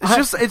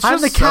it's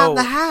I'm the Cat in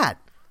the Hat.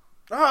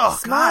 Oh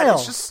Smile.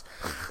 God,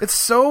 it's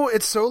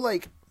so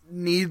like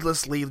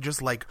needlessly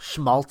just like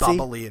schmaltzy,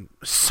 bubbly, and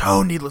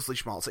so needlessly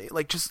schmaltzy.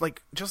 Like just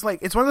like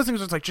it's one of those things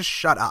where it's like, just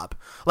shut up.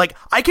 Like,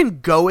 I can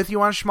go with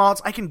you on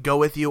schmaltz. I can go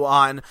with you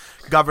on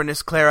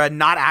Governess Clara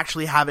not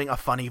actually having a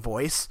funny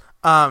voice.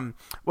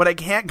 What I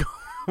can't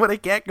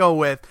go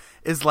with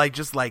is like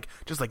just like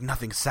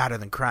nothing sadder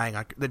than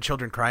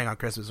children crying on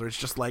Christmas, where it's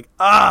just like,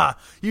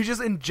 you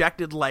just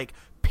injected like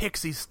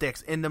pixie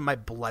sticks into my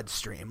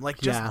bloodstream.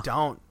 Like, just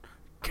don't.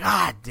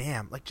 God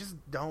damn. Like, just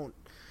don't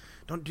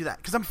do that,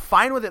 because I'm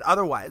fine with it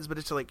otherwise. But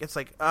it's like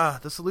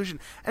the solution,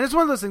 and it's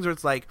one of those things where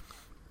it's like,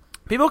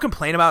 people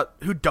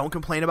who don't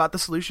complain about the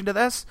solution to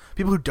this,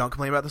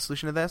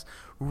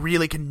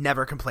 really can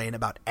never complain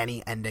about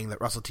any ending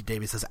that Russell T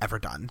Davies has ever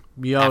done.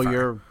 Ever.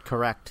 You're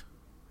correct.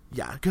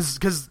 Yeah,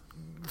 because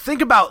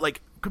think about,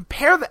 like,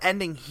 compare the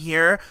ending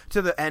here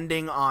to the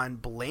ending on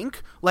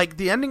Blink. Like,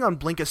 the ending on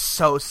Blink is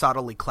so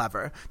subtly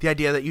clever. The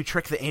idea that you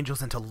trick the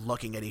angels into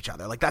looking at each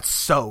other, like, that's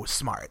so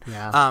smart.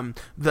 Yeah.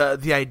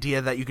 The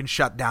idea that you can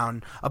shut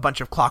down a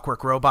bunch of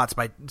clockwork robots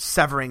by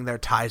severing their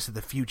ties to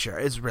the future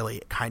is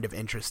really kind of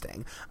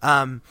interesting.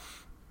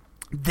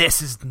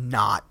 This is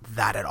not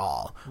that at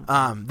all.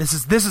 This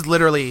is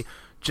literally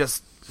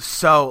just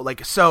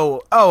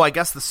I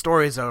guess the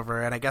story's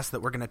over, and I guess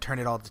that we're gonna turn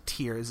it all to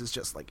tears. Is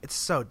just like, it's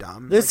so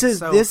dumb. This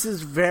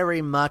is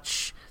very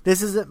much,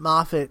 this isn't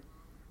Moffat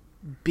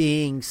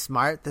being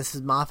smart. This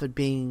is Moffat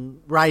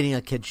writing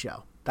a kid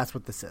show. That's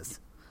what this is.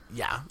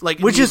 Yeah, like,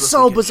 which is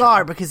so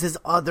bizarre, because his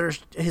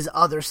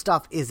other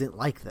stuff isn't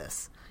like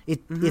this.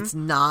 It's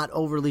not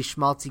overly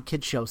schmaltzy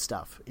kid show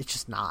stuff. It's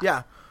just not.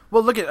 Yeah.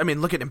 Well, look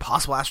at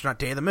Impossible Astronaut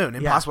Day of the Moon.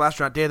 Impossible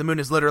Astronaut Day of the Moon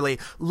is literally,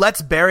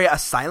 let's bury a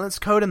silence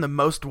code in the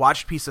most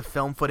watched piece of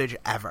film footage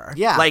ever.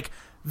 Yeah. Like,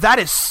 that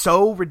is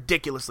so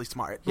ridiculously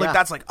smart. Like, Yeah.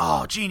 that's like,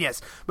 oh,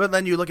 genius. But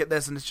then you look at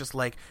this, and it's just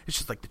like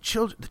the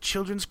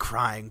children's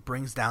crying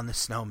brings down the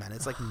snowman.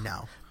 It's like,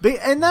 no.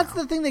 And that's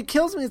the thing that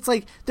kills me. It's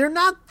like, they're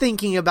not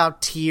thinking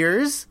about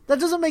tears. That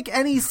doesn't make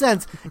any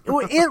sense.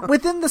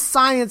 Within the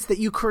science that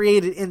you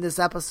created in this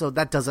episode,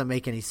 that doesn't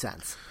make any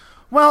sense.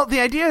 Well, the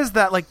idea is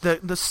that, like,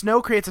 the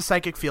snow creates a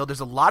psychic field. There's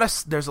a lot of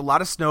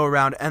snow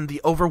around, and the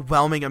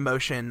overwhelming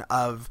emotion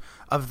of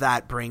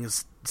that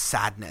brings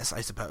sadness, I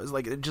suppose.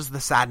 Like, just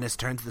the sadness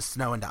turns the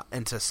snow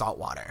into salt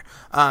water,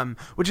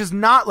 which is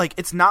not like,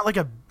 it's not like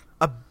a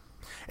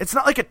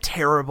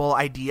terrible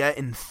idea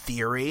in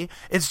theory.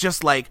 It's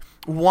just like,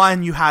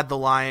 one, you had the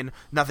line,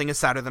 nothing is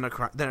sadder than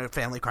a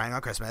family crying on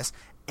Christmas,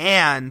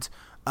 and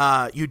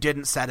you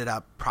didn't set it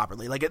up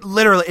properly. Like,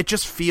 it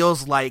just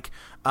feels like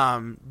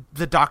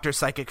the Doctor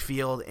psychic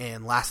field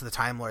in Last of the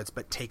Time Lords,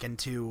 but taken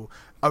to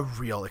a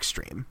real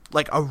extreme.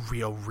 Like, a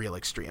real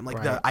extreme. Like,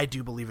 right. I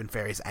do believe in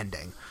fairies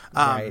ending.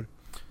 Right.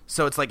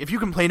 So it's like, if you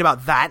complain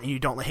about that and you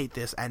don't hate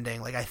this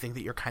ending, like, I think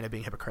that you're kind of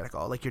being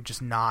hypocritical. Like, you're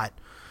just not,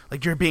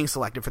 like, you're being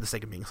selective for the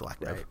sake of being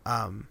selective.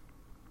 Right. And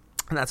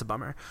that's a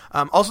bummer.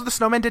 Also, the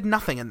snowmen did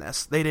nothing in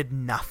this. They did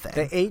nothing.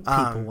 They ate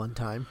people one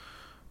time.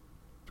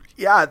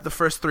 Yeah, the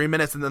first 3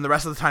 minutes, and then the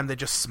rest of the time they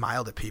just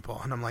smiled at people,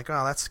 and I'm like,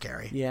 oh, that's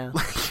scary. Yeah.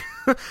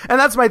 And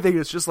that's my thing.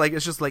 It's just like they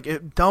just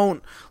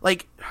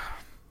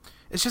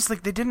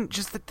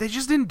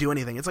didn't do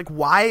anything. It's like,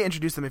 why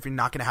introduce them if you're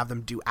not going to have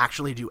them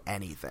actually do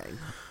anything?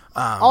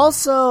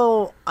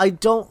 Also, I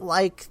don't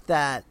like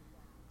that.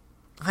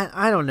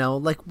 I don't know.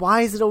 Like,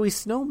 why is it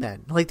always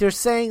snowmen? Like, they're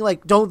saying,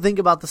 like, don't think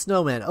about the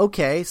snowman.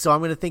 Okay, so I'm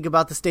going to think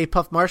about the Stay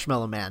Puft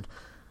Marshmallow Man.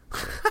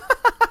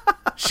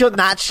 Should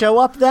not show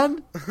up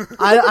then?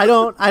 I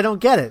don't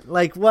get it.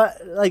 Like, what?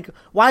 Like,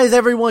 why is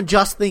everyone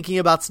just thinking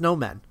about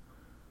snowmen?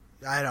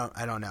 I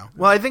don't know.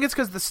 Well, I think it's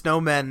because the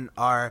snowmen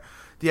are,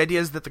 the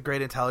idea is that the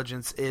great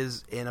intelligence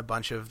is in a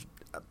bunch of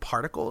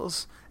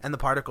particles, and the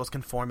particles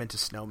can form into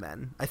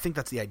snowmen. I think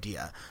that's the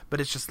idea. But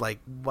it's just like,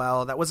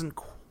 well, that wasn't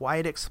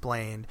quite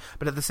explained.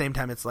 But at the same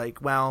time, it's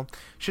like, well,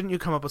 shouldn't you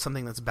come up with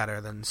something that's better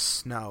than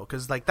snow?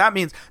 Because, like, that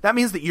means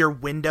that your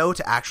window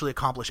to actually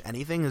accomplish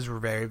anything is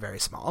very, very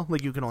small.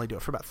 Like, you can only do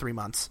it for about 3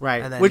 months.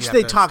 Right. And then Which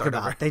they talk start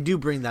about. over. They do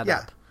bring that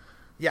up.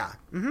 Yeah.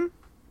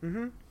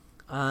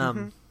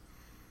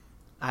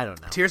 I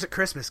don't know. Tears at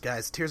Christmas,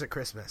 guys. Tears at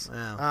Christmas.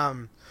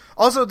 Wow.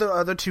 Also, the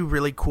other two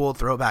really cool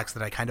throwbacks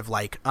that I kind of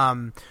like.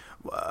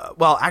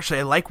 Well,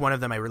 actually, I like one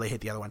of them. I really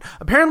hate the other one.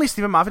 Apparently,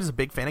 Stephen Moffat is a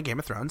big fan of Game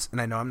of Thrones, and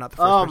I know I'm not the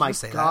first person to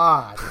say that.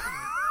 Oh, my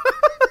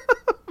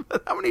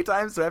God. How many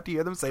times do I have to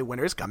hear them say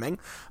winter's coming?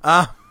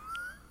 And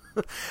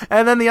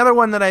then the other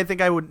one that I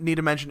think I would need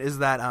to mention is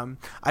that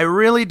I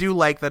really do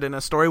like that in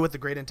a story with the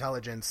great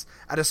intelligence,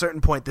 at a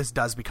certain point, this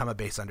does become a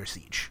base under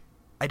siege.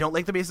 I don't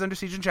like the base Under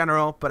Siege in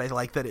general, but I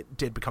like that it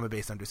did become a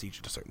base Under Siege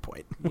at a certain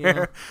point.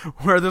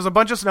 Where there's a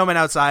bunch of snowmen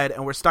outside,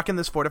 and we're stuck in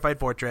this fortified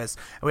fortress,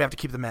 and we have to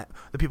keep the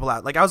people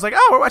out. Like, I was like,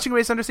 oh, we're watching a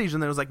base Under Siege,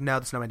 and then it was like, no,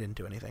 the snowmen didn't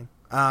do anything.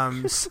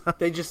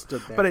 They just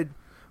stood there.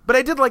 But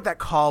I did like that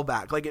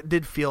callback. Like, it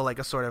did feel like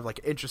a sort of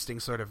like interesting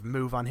sort of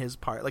move on his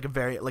part, like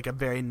a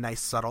very nice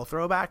subtle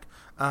throwback.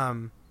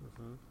 Other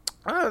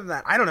than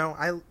that, I don't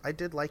know. I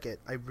did like it.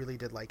 I really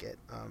did like it.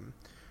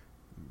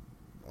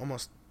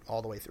 Almost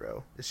all the way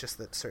through. It's just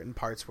that certain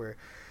parts were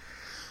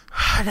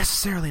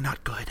necessarily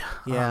not good.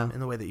 Yeah.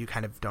 In the way that you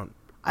kind of don't,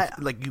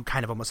 you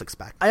kind of almost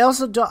expect. I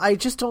also don't. I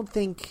just don't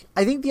think.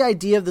 I think the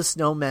idea of the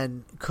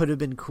snowmen could have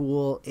been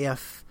cool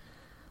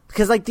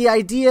because like the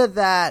idea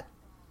that.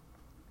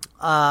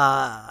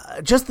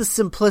 Just the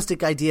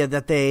simplistic idea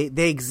that they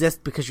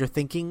exist because you're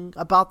thinking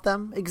about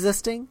them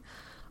existing,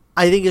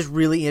 I think is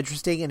really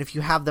interesting. And if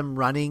you have them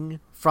running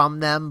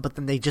from them, but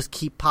then they just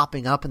keep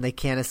popping up and they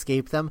can't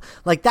escape them,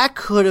 like that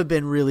could have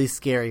been really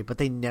scary, but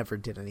they never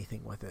did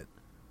anything with it.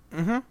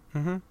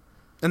 And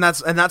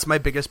that's my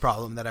biggest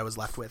problem that I was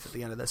left with at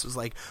the end of this was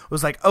like,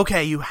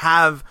 okay, you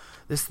have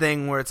this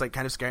thing where it's like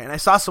kind of scary. And I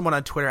saw someone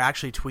on Twitter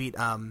actually tweet,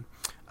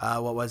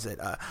 what was it?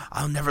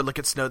 I'll never look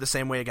at snow the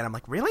same way again. I'm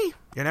like, really?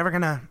 You're never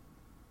gonna?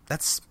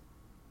 That's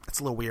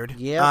a little weird.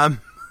 Yeah,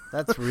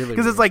 that's really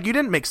because it's like you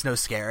didn't make snow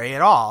scary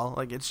at all.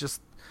 Like it's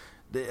just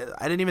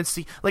I didn't even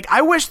see. Like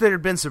I wish there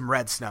had been some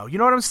red snow. You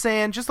know what I'm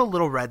saying? Just a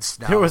little red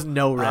snow. There was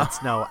no red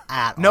snow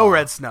at all. No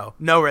red snow.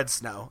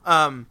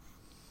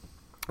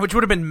 Which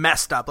would have been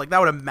messed up. Like that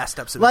would have messed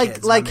up some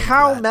kids. Like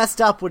how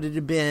messed up would it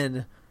have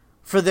been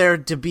for there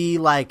to be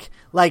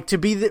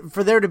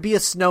for there to be a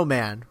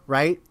snowman,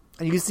 right?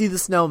 And you see the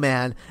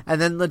snowman,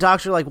 and then the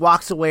doctor like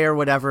walks away or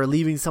whatever,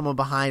 leaving someone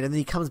behind, and then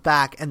he comes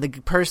back, and the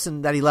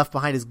person that he left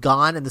behind is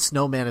gone, and the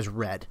snowman is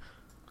red.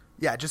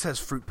 Yeah, it just has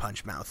fruit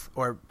punch mouth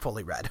or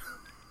fully red.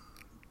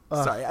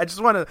 Sorry, I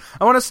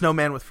want a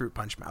snowman with fruit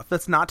punch mouth.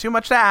 That's not too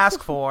much to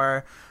ask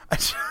for.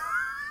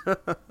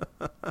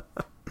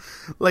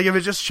 Like if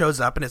it just shows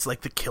up and it's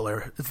like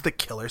it's the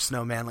killer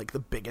snowman, like the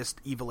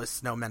biggest, evilest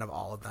snowman of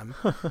all of them.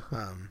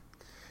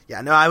 Yeah,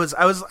 no, I was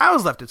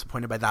left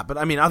disappointed by that, but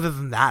I mean, other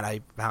than that,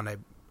 I found I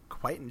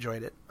quite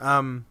enjoyed it.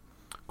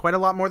 Quite a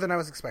lot more than I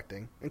was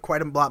expecting, and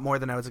quite a lot more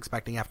than I was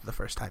expecting after the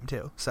first time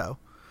too. So,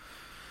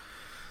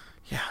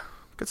 yeah,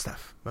 good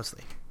stuff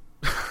mostly.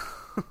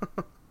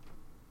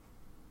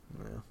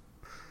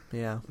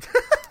 Yeah.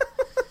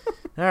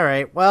 All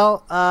right.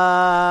 Well,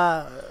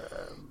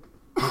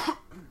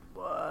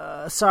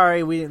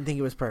 sorry, we didn't think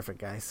it was perfect,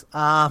 guys.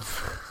 But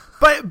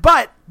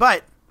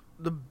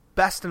the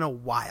best in a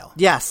while.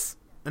 Yes.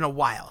 In a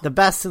while. The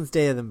best since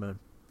Day of the Moon.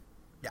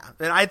 Yeah,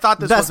 and I thought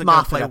this best wasn't going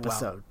to Moffat play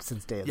episode well.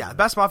 since Day of the Moon. Yeah,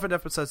 best Moffat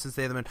episode since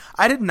Day of the Moon.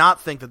 I did not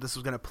think that this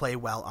was going to play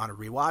well on a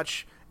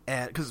rewatch,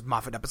 and because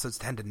Moffat episodes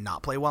tend to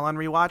not play well on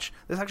rewatch.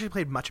 This actually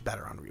played much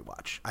better on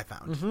rewatch, I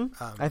found.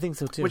 I think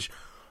so too.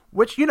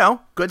 Which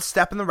good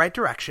step in the right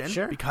direction.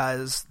 Sure.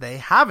 Because they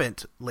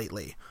haven't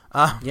lately.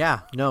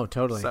 Yeah, no,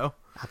 totally. So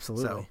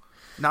absolutely.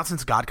 Not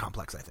since God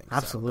Complex, I think.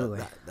 Absolutely.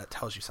 So that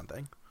tells you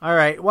something. All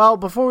right. Well,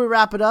 before we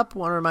wrap it up, I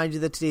want to remind you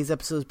that today's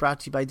episode is brought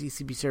to you by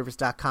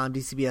DCBService.com.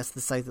 DCBS,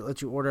 the site that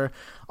lets you order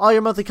all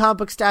your monthly comic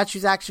book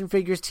statues, action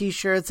figures,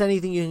 t-shirts,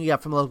 anything you can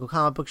get from a local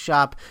comic book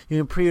shop. You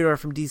can pre-order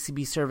from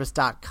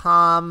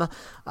DCBService.com.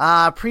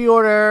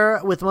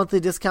 Pre-order with monthly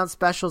discount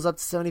specials up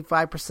to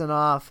 75%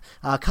 off.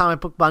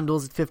 Comic book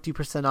bundles at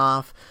 50%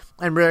 off.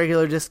 And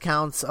regular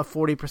discounts of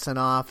 40%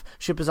 off.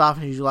 Ship as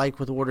often as you like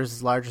with orders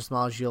as large or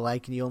small as you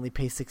like. And you only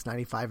pay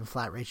 $6.95 in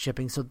flat rate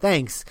shipping. So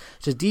thanks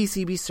to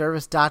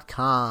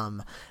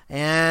DCBService.com.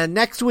 And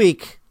next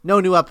week, no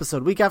new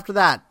episode. Week after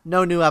that,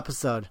 no new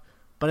episode.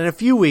 But in a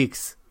few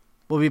weeks,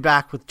 we'll be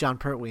back with John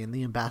Pertwee and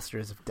the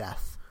Ambassadors of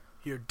Death.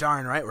 You're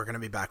darn right we're going to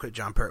be back with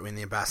John Pertwee and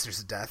the Ambassadors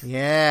of Death.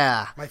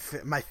 Yeah.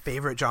 My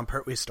favorite John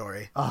Pertwee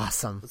story.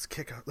 Awesome. Let's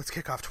kick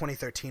off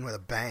 2013 with a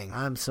bang.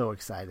 I'm so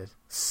excited.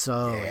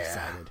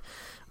 Excited.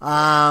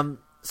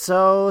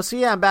 So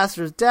yeah,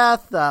 Ambassadors of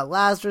Death,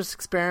 Lazarus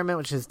Experiment,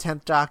 which is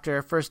 10th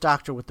Doctor, 1st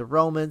Doctor with the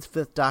Romans,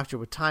 5th Doctor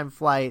with Time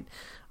Flight,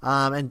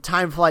 and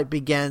Time Flight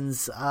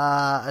begins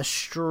a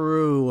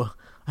strew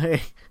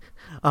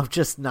of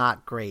just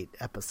not great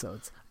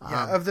episodes.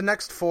 Yeah, of the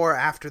next 4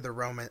 after the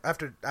Romans,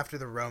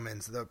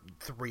 the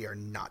 3 are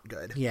not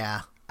good.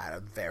 Yeah.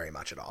 Very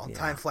much at all. Yeah.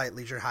 Time Flight,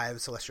 Leisure Hive,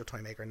 Celestial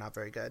Toymaker, not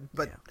very good.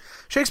 But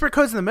Shakespeare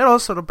Code's in the middle,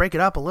 so it'll break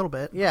it up a little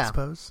bit, I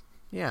suppose.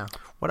 Yeah.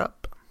 What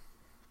up?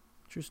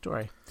 True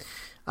story.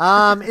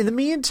 In the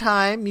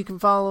meantime, you can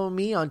follow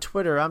me on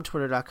Twitter. I'm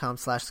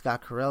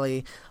twitter.com/Scott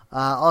Corelli.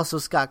 Also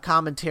Scott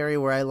Commentary,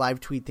 where I live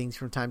tweet things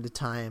from time to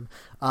time.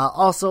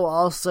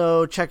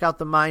 Also check out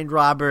the Mind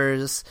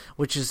Robbers,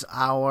 which is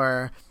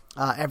our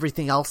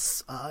Everything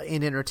Else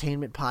in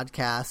Entertainment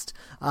podcast.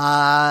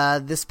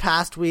 This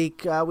past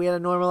week, we had a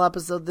normal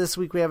episode. This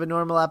week, we have a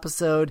normal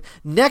episode.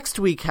 Next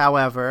week,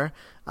 however,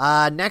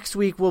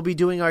 we'll be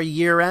doing our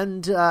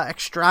year-end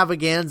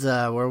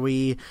extravaganza where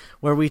we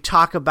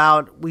talk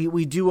about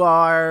we do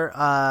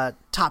our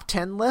top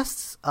 10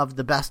 lists of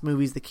the best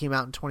movies that came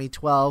out in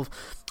 2012,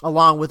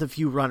 along with a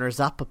few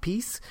runners-up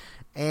apiece.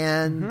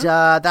 And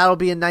that'll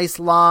be a nice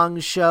long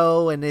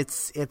show, and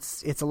it's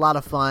a lot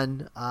of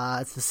fun.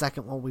 It's the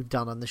second one we've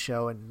done on the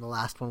show, and the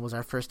last one was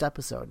our first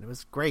episode, and it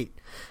was great.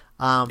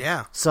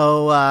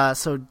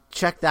 So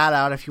check that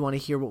out if you want to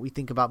hear what we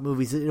think about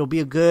movies. It'll be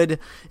a good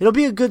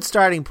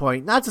starting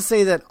point. Not to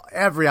say that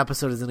every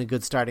episode isn't a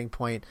good starting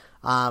point,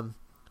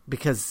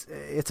 because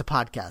it's a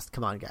podcast.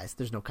 Come on, guys.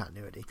 There's no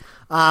continuity.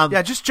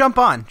 Just jump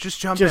on. Just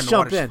jump in. The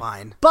water's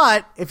fine.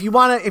 But if you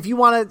want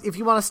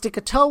to stick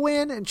a toe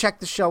in and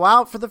check the show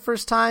out for the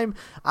first time,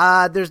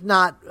 there's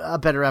not a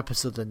better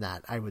episode than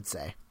that, I would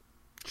say.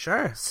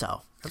 Sure.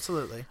 So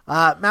absolutely.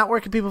 Matt,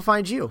 where can people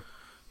find you?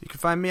 You can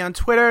find me on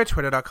Twitter,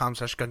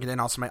 twitter.com/Gungadin.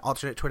 Also my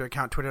alternate Twitter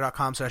account,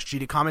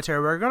 twitter.com/GDCommentary,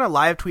 where we're going to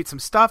live tweet some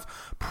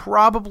stuff.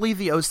 Probably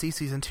the OC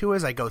Season 2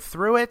 as I go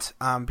through it,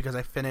 because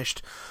I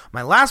finished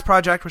my last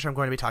project, which I'm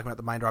going to be talking about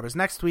the Mind Robbers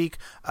next week,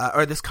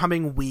 or this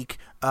coming week.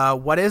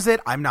 What is it?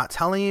 I'm not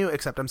telling you,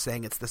 except I'm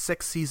saying it's the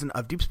 6th season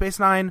of Deep Space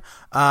Nine.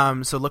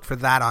 So look for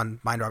that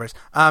on Mind Robbers.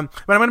 But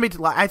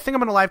I think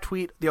I'm going to live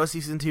tweet the OC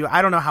Season 2.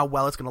 I don't know how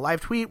well it's going to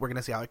live tweet. We're going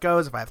to see how it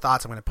goes. If I have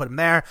thoughts, I'm going to put them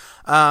there.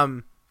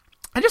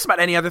 And just about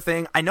any other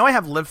thing. I know I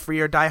have Live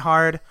Free or Die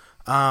Hard,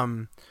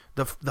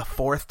 the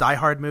fourth Die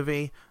Hard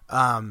movie. So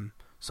I'm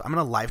going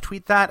to live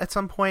tweet that at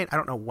some point. I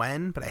don't know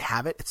when, but I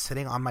have it. It's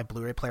sitting on my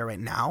Blu-ray player right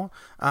now.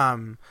 I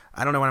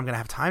don't know when I'm going to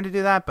have time to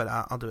do that, but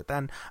I'll do it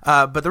then.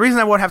 But the reason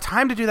I won't have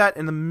time to do that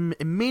in the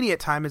immediate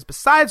time is,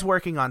 besides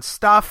working on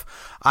stuff,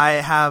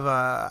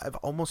 I've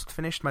almost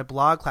finished my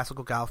blog,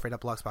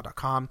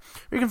 classicalgallifrey.blogspot.com,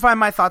 where you can find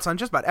my thoughts on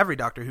just about every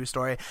Doctor Who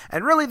story.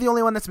 And really the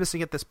only one that's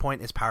missing at this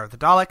point is Power of the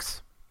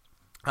Daleks.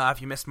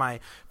 If you missed my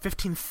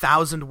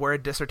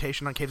 15,000-word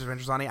dissertation on Caves of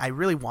Androzani, I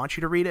really want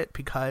you to read it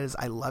because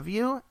I love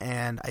you,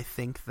 and I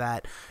think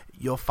that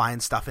you'll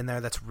find stuff in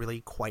there that's really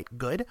quite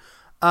good.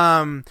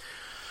 But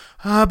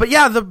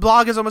yeah, the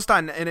blog is almost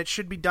done, and it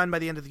should be done by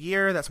the end of the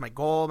year. That's my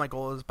goal. My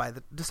goal is by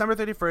December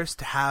 31st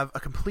to have a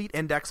complete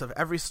index of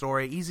every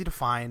story, easy to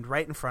find,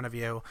 right in front of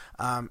you,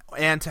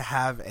 and to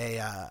have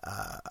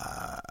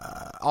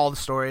all the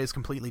stories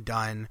completely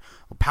done.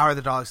 Power of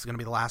the Daleks is going to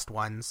be the last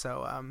one,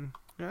 so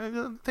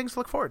things to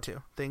look forward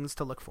to.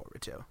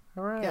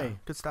 All right. Yeah,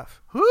 good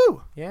stuff.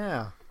 Woo!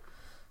 Yeah.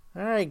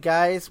 All right,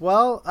 guys.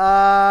 Well,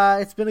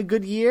 it's been a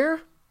good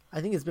year. I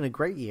think it's been a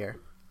great year.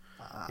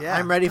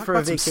 I'm ready for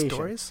a vacation.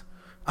 Stories.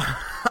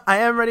 I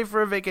am ready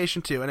for a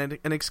vacation too, and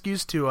an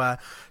excuse to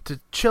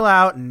chill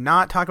out and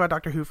not talk about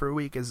Doctor Who for a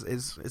week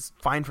is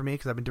fine for me,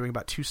 because I've been doing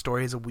about 2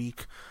 stories a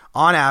week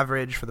on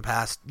average for the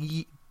past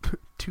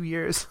 2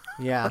 years.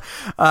 Yeah.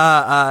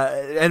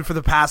 And for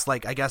the past,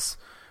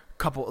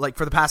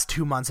 for the past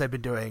 2 months, I've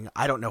been doing,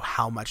 I don't know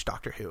how much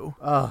Doctor Who.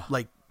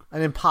 An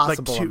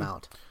impossible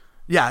amount.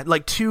 Yeah,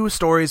 2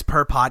 stories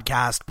per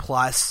podcast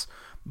plus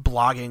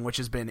blogging, which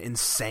has been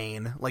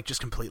insane,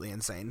 just completely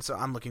insane. So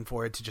I'm looking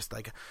forward to just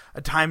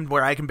a time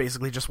where I can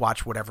basically just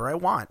watch whatever I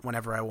want,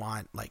 whenever I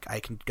want.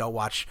 I can go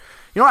watch,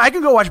 I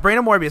can go watch Brain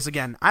of Morbius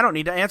again. I don't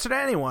need to answer to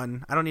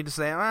anyone. I don't need to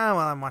say,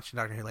 I'm watching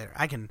Doctor Who later.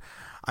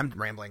 I'm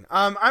rambling.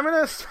 I'm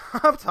going to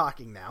stop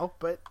talking now,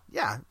 but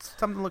yeah, it's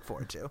something to look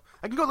forward to.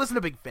 I can go listen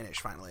to Big Finish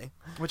finally,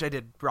 which I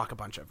did rock a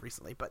bunch of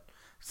recently, but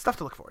stuff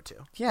to look forward to.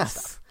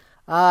 Yes.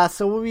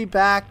 So we'll be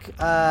back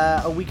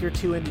a week or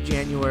 2 into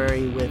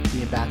January with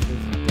the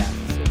Ambassadors of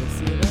Death. So we'll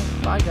see you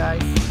then. Bye,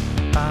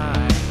 guys.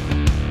 Bye.